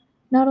us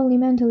not only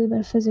mentally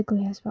but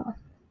physically as well.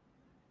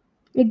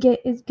 It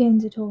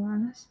gains a toll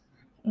on us,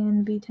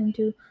 and we tend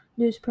to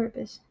lose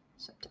purpose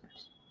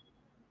sometimes.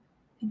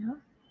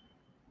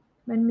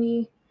 When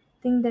we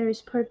think there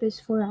is purpose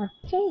for our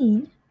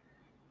pain,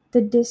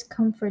 the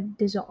discomfort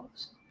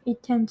dissolves.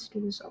 It tends to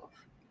dissolve.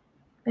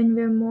 When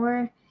we're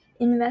more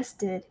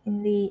invested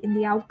in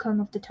the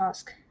outcome of the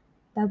task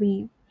that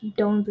we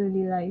don't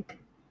really like,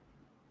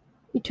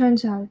 it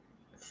turns out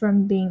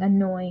from being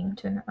annoying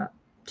to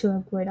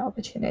a great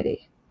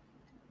opportunity.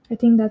 I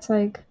think that's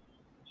like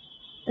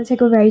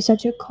a very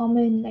such a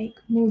common like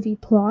movie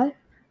plot,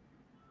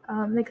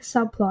 like a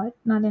subplot,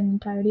 not an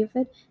entirety of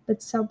it, but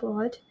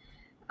subplot,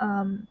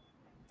 um,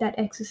 that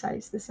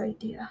exercise this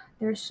idea.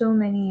 There are so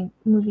many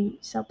movie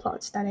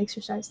subplots that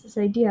exercise this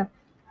idea.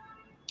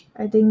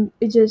 I think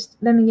it just,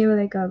 let me give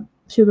like a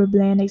super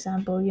bland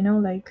example.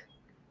 Like,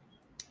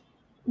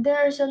 there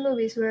are some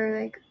movies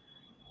where like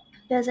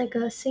there's like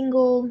a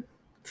single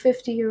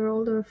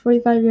 50-year-old or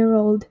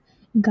 45-year-old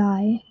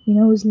guy,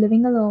 who's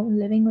living alone,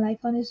 living life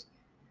on his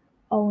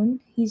own.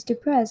 He's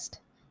depressed,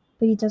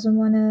 but he doesn't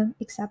want to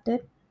accept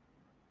it.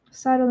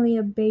 Suddenly,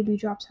 a baby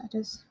drops at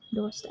his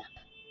doorstep.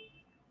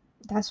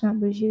 That's not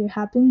what usually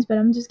happens, but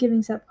I'm just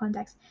giving some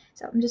context.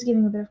 So I'm just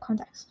giving a bit of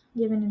context,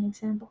 giving an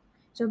example.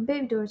 So,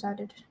 baby doors at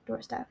the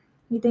doorstep.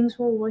 He thinks,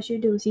 well, what should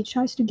he do? So he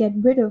tries to get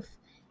rid of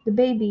the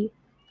baby,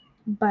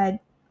 but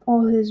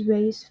all his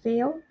ways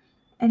fail,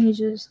 and he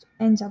just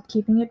ends up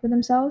keeping it with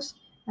himself.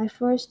 At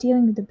first,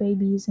 dealing with the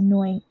baby is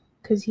annoying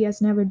because he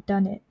has never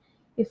done it.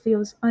 It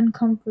feels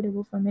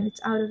uncomfortable for him, and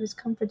it's out of his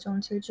comfort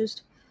zone. So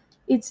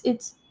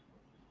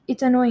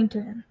it's annoying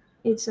to him.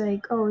 It's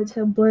like, oh, it's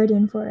a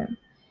burden for him.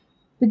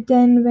 But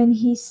then when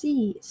he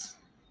sees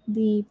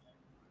the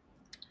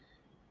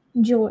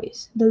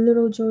joys, the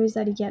little joys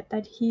that he get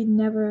that he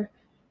never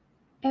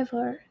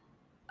ever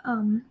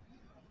um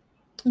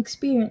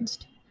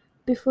experienced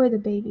before the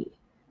baby,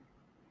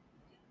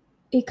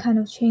 it kind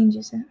of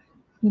changes him.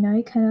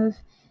 It kind of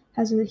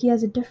he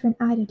has a different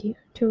attitude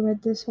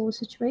toward this whole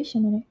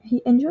situation, and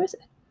he enjoys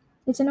it.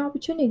 It's an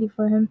opportunity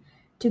for him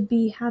to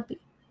be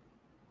happy.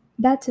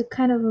 That's a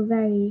kind of a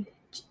very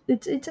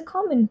it's a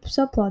common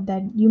subplot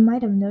that you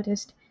might have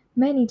noticed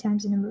many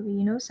times in a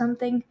movie.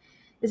 Something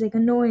is like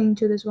annoying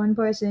to this one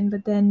person,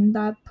 but then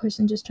that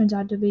person just turns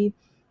out to be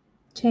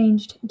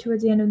changed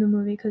towards the end of the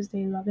movie because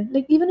they love it.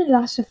 Like, even in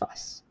Last of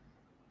Us.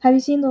 Have you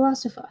seen The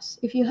Last of Us?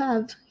 If you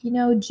have,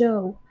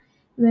 Joe,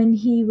 when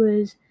he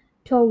was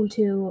told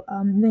to,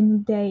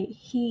 when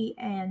he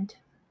and,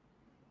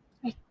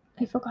 I,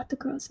 I forgot the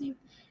girl's name,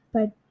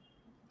 but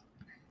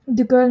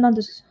the girl, not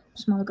the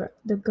small girl,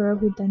 the girl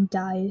who then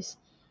dies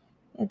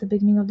at the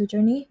beginning of the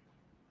journey,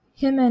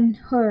 him and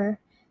her,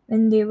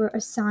 when they were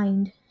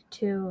assigned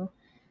to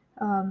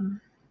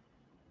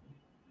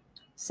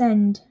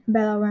send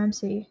Bella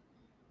Ramsey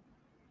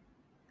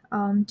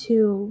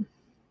to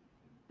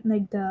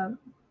like the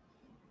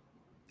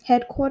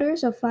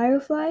headquarters of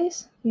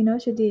Fireflies,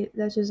 that's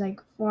just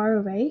like far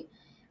away.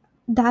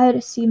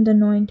 That seemed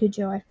annoying to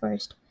Joe at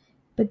first.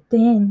 But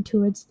then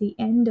towards the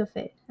end of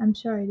it, I'm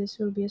sorry, this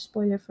will be a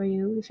spoiler for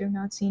you if you've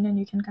not seen, and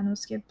you can kind of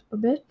skip a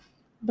bit.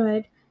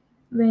 But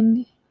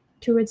when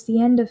towards the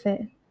end of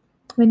it,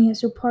 when he has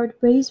to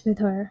part ways with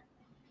her,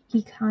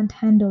 he can't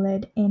handle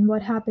it, and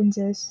what happens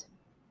is,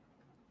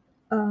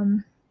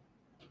 um,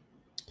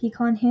 he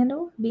can't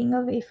handle being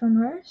away from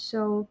her,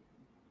 so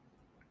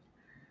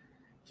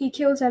he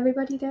kills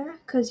everybody there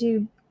because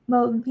he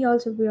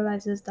also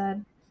realizes that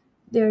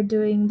they're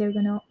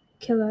gonna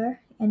kill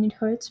her, and it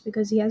hurts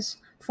because he has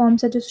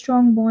formed such a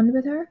strong bond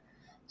with her.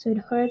 So it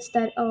hurts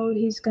that, oh,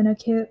 he's gonna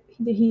kill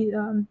he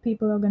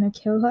people are gonna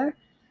kill her.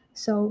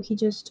 So he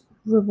just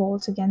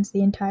revolts against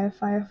the entire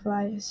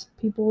Fireflies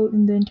people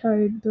in the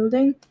entire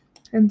building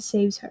and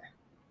saves her.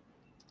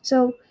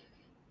 So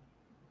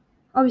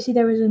obviously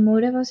there was a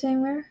motive of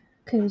saving her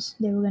because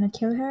they were gonna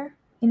kill her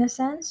in a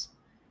sense,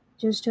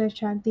 just to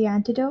attract the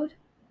antidote.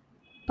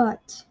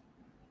 But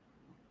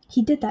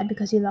he did that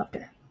because he loved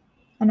her.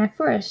 And at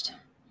first,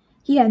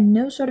 he had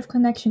no sort of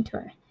connection to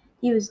her.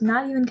 He was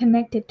not even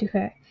connected to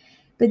her.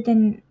 But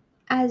then,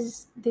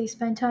 as they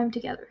spent time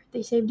together,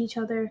 they saved each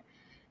other.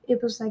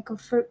 It was like a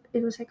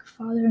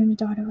father and a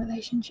daughter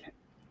relationship.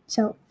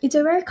 So it's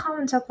a very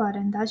common subplot,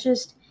 and that's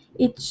just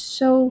it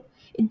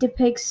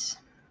depicts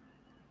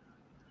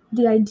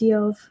the idea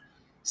of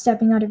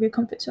stepping out of your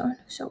comfort zone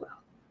so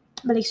well,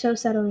 but like so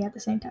subtly at the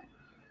same time.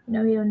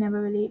 You don't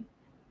never really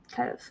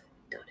kind of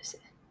notice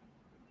it.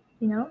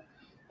 You know,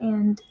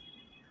 and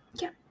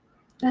yeah,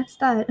 that's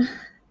that.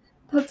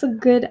 That's a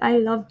good. I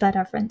love that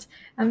reference.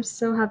 I'm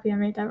so happy I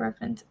made that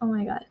reference. Oh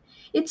my god.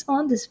 It's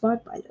on the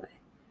spot, by the way.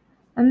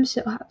 I'm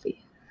so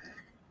happy.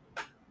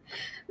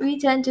 We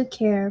tend to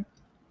care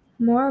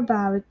more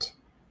about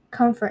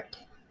comfort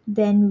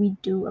than we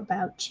do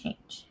about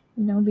change.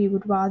 We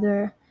would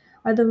rather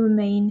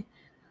remain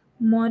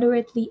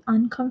moderately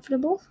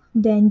uncomfortable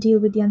than deal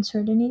with the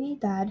uncertainty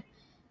that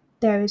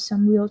there is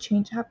some real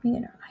change happening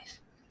in our life.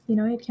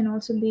 It can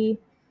also be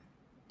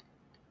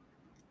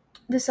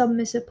the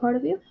submissive part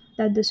of you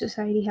that the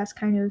society has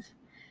kind of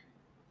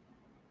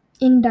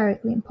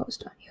indirectly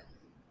imposed on you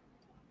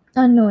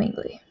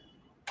unknowingly,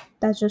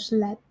 that just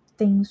let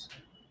things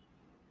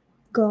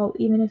go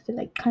even if it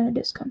like kind of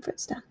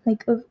discomforts them,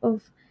 like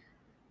of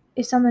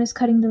if someone is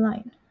cutting the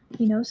line.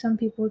 Some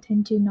people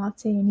tend to not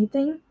say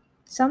anything.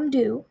 Some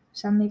do,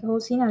 some make a whole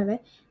scene out of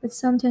it, but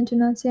some tend to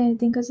not say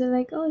anything because they're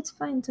like, oh, it's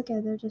fine, it's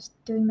okay, they're just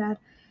doing that.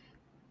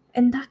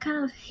 And that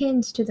kind of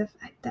hints to the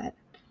fact that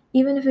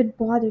even if it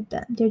bothered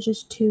them, they're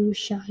just too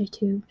shy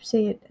to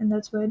say it. And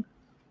that's what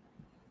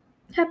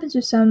happens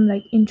with some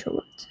like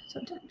introverts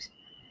sometimes,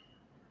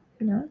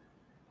 you know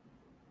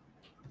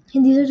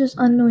and these are just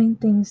unknowing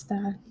things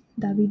that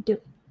we do.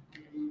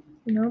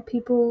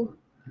 People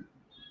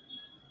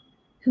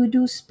who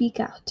do speak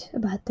out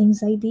about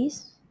things like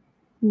these,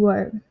 who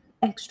are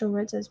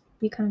extroverts as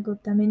we kind of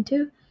group them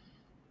into,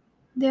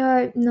 they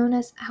are known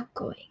as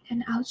outgoing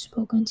and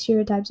outspoken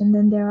stereotypes, and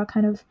then they are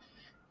kind of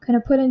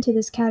put into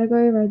this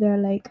category where they're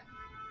like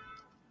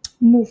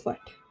movement,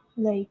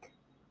 like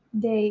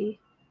they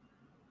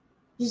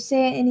just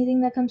say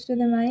anything that comes to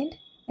their mind,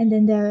 and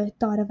then they're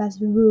thought of as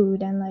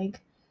rude and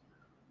like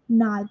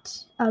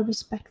not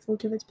respectful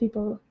towards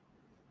people,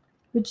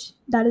 which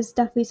that is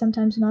definitely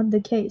sometimes not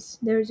the case.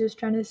 They're just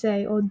trying to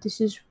say, oh,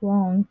 this is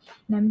wrong,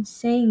 and I'm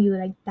saying you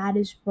like that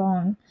is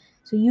wrong,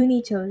 so you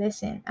need to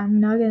listen. I'm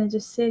not gonna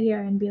just sit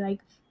here and be like,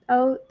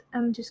 oh,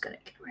 I'm just gonna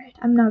get right.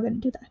 I'm not gonna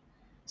do that.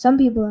 Some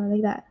people are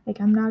like that, like,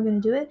 I'm not gonna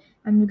do it,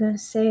 I'm gonna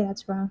say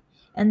that's wrong.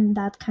 And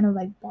that kind of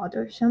like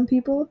bothers some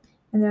people,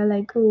 and they're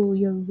like, oh,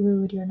 you're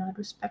rude, you're not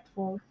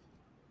respectful.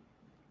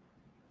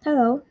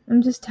 Hello,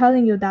 I'm just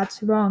telling you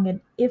that's wrong,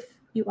 and if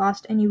you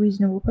asked any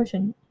reasonable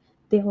person,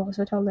 they'll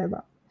also tell they're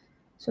wrong.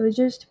 So it's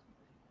just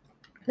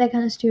that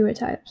kind of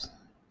stereotypes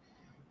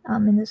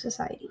in the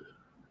society.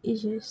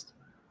 It's just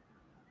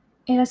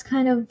it has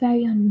kind of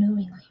very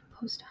unknowingly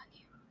imposed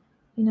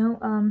on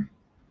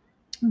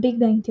you. Big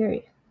Bang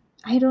Theory.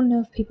 I don't know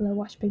if people have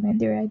watched Big Bang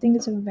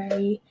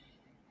Theory.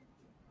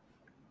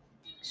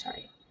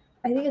 Sorry.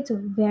 I think it's a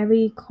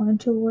very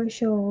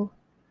controversial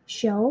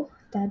show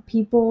that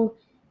people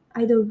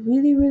either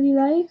really really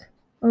like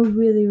or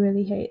really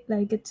really hate.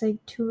 Like, it's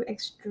like two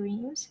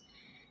extremes.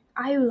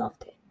 I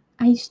loved it.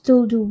 I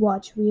still do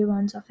watch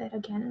reruns of it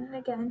again and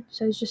again.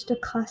 So it's just a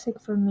classic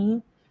for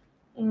me.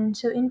 And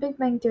so in Big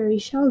Bang Theory,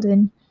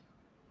 Sheldon,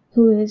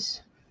 who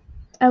is,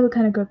 I would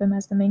kind of group him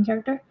as the main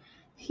character,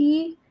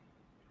 he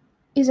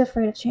is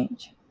afraid of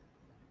change.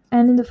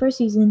 And in the first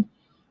season,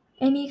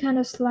 any kind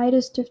of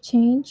slightest of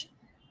change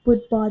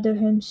would bother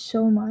him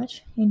so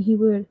much, and he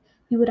would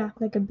act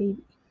like a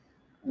baby.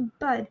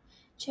 But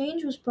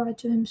change was brought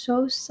to him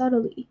so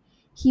subtly.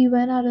 He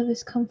went out of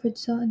his comfort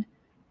zone,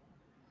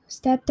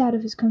 stepped out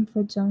of his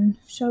comfort zone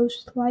so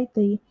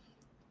slightly,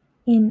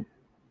 in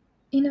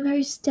in a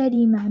very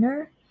steady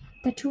manner,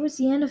 that towards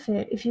the end of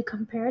it, if you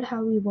compared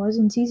how he was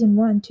in season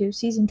 1 to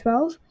season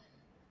 12,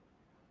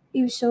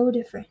 he was so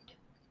different.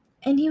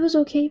 And he was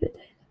okay with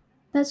it.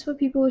 That's what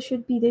people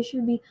should be. They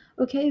should be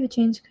okay with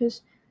change,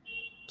 because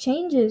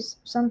change is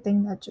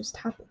something that just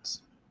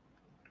happens.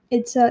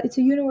 It's a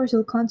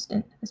universal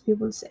constant, as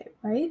people say,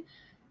 right?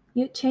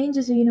 Change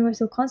is a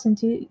universal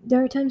constant.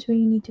 There are times where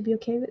you need to be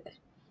okay with it,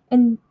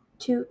 and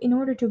in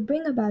order to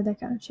bring about that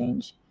kind of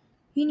change,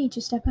 you need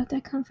to step out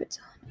that comfort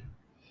zone.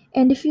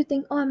 And if you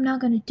think, oh, I'm not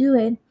gonna do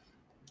it,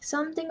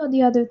 Something or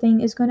the other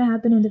thing is going to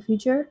happen in the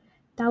future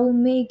that will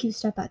make you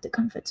step out the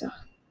comfort zone.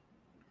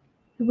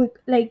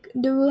 Like,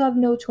 you will have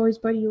no choice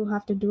but you'll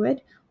have to do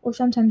it, or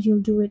sometimes you'll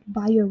do it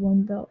by your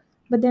own will.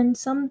 But then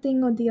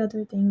something or the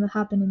other thing will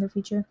happen in the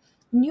future,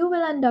 and you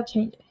will end up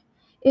changing.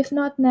 If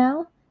not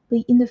now,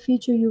 but in the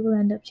future, you will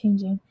end up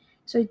changing.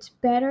 So it's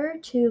better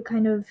to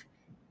kind of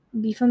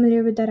be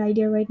familiar with that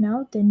idea right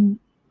now than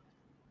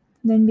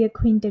be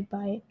acquainted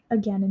by it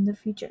again in the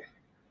future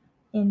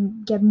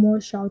and get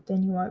more shocked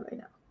than you are right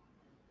now.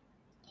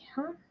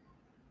 Yeah.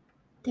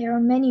 There are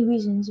many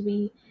reasons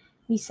we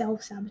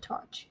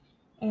self-sabotage,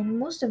 and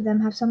most of them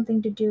have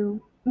something to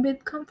do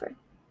with comfort.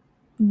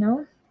 You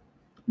know,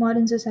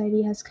 modern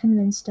society has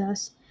convinced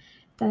us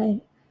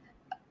that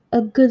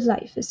a good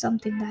life is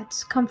something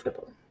that's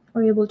comfortable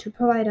or able to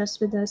provide us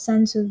with a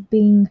sense of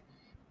being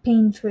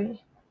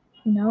pain-free.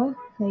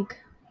 Like,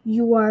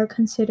 you are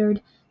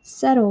considered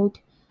settled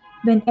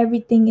when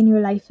everything in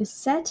your life is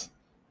set.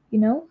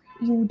 You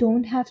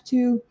don't have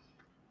to,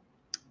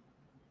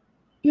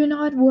 you're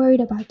not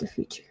worried about the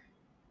future.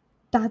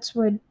 That's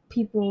what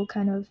people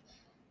kind of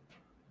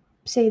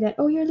say, that,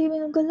 oh, you're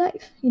living a good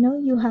life.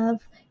 You have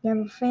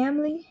a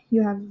family,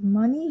 you have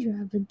money, you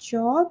have a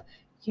job,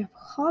 you have a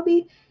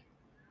hobby,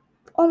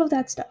 all of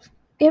that stuff.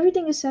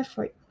 Everything is set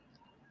for you.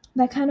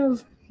 That kind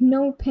of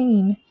no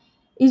pain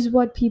is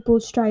what people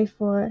strive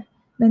for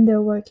when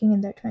they're working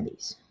in their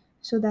 20s,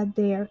 so that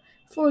their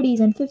 40s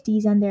and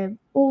 50s and their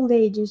old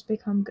ages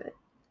become good.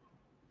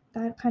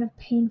 That kind of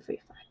pain-free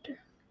factor.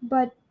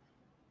 But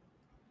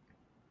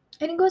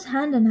and it goes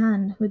hand in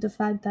hand with the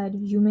fact that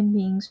human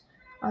beings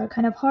are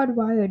kind of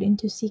hardwired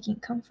into seeking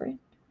comfort,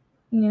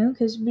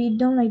 because we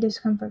don't like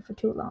discomfort for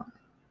too long.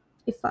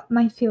 It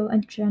might feel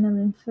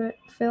adrenaline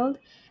filled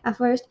at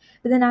first,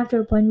 but then after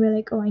a point, we're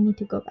like, oh, I need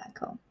to go back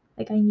home.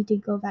 Like, I need to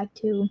go back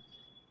to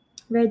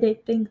where they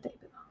think they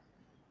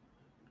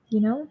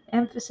belong.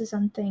 Emphasis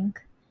on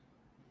think.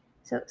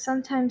 So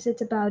sometimes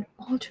it's about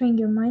altering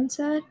your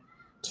mindset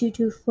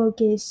to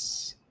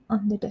focus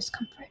on the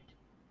discomfort,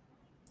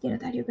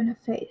 that you're going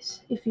to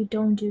face if you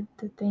don't do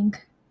the thing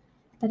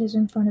that is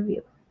in front of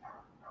you,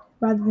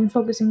 rather than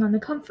focusing on the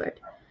comfort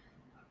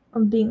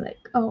of being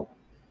like, oh,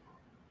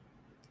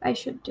 I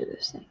should do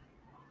this thing.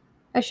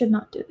 I should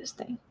not do this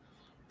thing.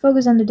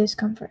 Focus on the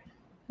discomfort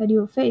that you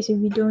will face if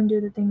you don't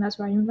do the thing that's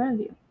right in front of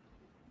you.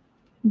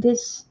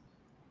 This,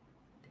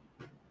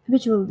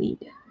 which will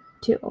lead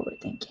to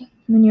overthinking.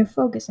 When you're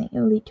focusing,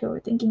 it'll lead to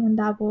overthinking, and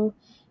that will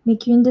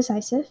make you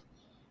indecisive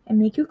and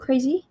make you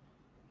crazy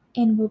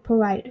and will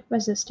provide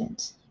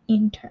resistance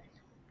in turn.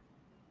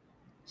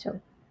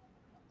 So,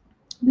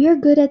 we are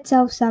good at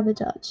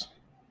self-sabotage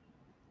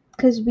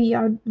because we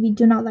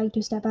do not like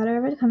to step out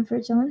of our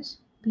comfort zones.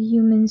 We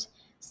humans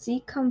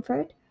seek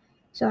comfort,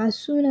 so as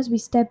soon as we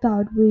step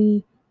out,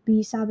 we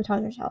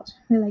sabotage ourselves.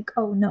 We're like,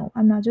 oh no,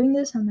 I'm not doing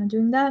this, I'm not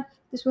doing that,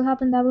 this will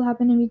happen, that will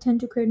happen, and we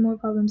tend to create more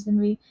problems than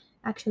we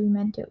actually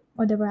meant to,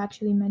 or that were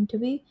actually meant to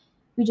be.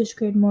 We just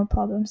create more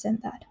problems than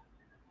that.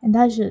 And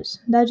that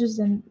just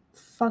then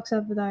fucks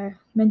up with our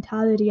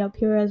mentality up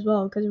here as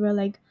well, because we're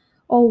like,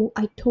 oh,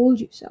 I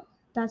told you so.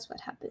 That's what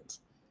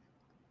happens.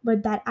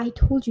 But that I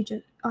told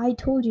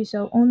you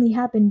so only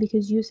happened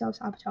because you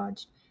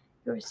self-sabotaged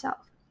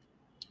yourself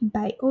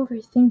by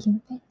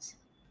overthinking things.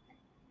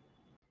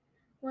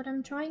 What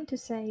I'm trying to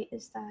say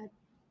is that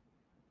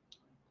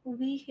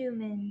we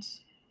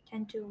humans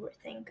tend to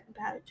overthink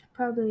about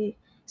probably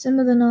some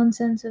of the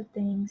nonsense of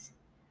things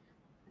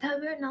that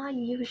we're not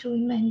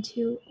usually meant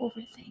to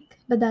overthink,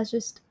 but that's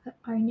just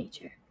our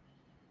nature.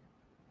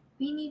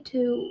 We need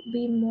to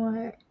be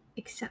more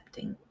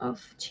accepting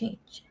of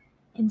change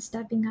and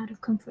stepping out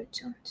of comfort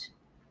zones.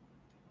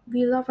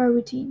 We love our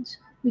routines.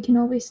 We can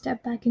always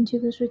step back into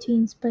those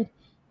routines, but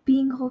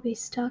being always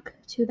stuck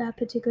to that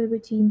particular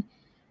routine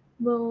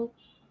will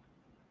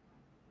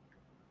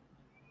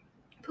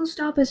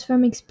stop us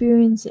from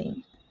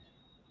experiencing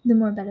the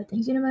more better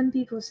things. When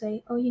people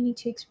say, oh, you need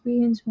to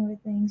experience more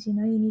things, you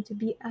need to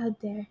be out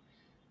there,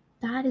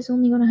 that is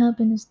only going to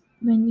happen is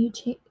when you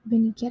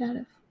get out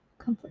of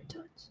comfort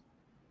zones,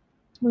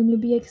 when you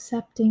be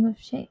accepting of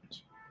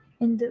change.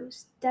 And the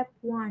step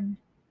one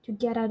to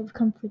get out of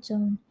comfort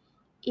zone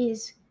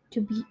is to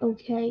be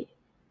okay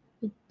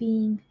with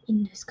being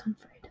in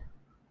discomfort.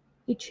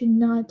 It should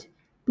not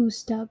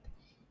boost up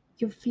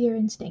your fear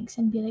instincts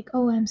and be like,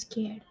 oh, I'm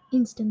scared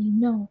instantly.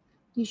 No,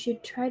 you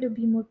should try to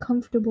be more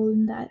comfortable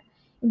in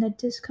that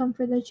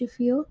discomfort that you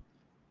feel.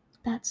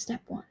 That's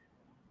step one.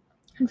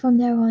 And from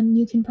there on,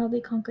 you can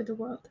probably conquer the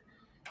world.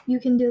 You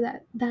can do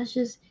that. That's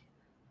just,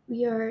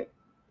 we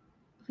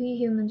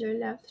humans are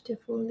left to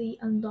fully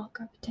unlock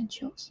our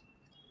potentials.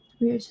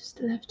 We are just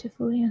left to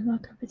fully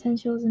unlock our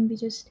potentials, and we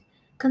just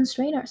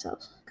constrain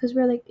ourselves because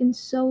we're like in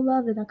so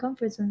love with our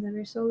comfort zones, that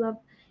we're so love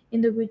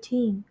in the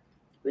routine.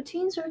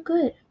 Routines are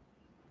good.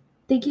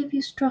 They give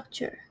you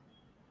structure,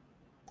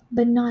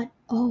 but not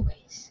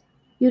always.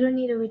 You don't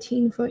need a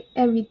routine for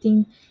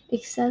everything.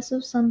 Excess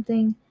of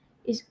something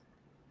is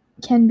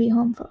can be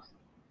harmful,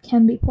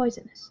 can be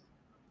poisonous.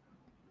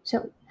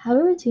 So have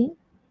a routine,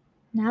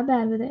 not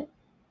bad with it,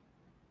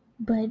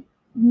 but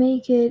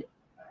make it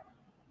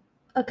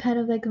a kind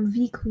of like a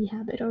weekly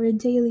habit or a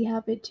daily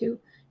habit to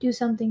do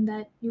something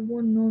that you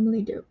won't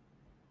normally do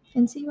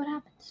and see what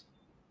happens.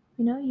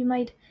 You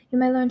might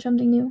learn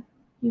something new.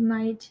 You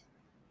might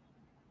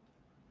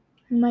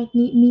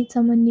meet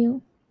someone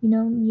new.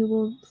 You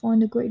will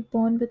form a great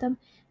bond with them.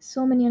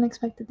 So many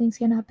unexpected things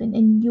can happen,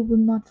 and you will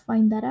not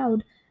find that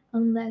out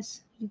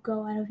unless you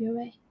go out of your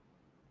way.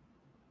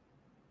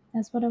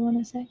 That's what I want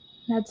to say.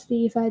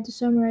 If I had to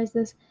summarize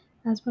this,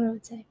 that's what I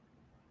would say.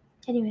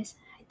 Anyways,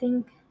 I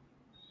think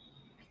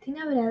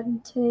I would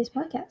end today's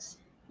podcast.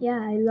 Yeah,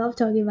 I love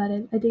talking about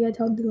it. I think I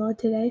talked a lot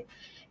today.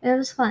 And it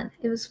was fun.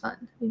 It was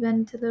fun. We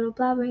went into little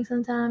blabbering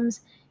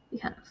sometimes. We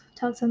kind of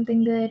talked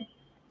something good.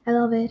 I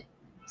love it.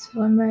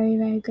 So I'm very,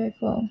 very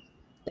grateful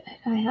that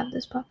I have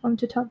this platform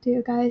to talk to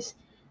you guys.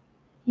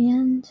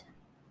 And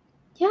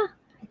yeah,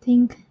 I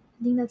think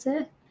that's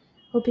it.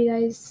 Hope you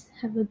guys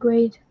have a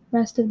great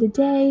rest of the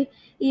day,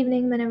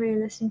 evening, whenever you're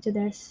listening to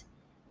this.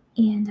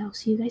 And I'll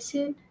see you guys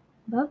soon.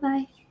 Bye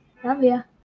bye. Love ya.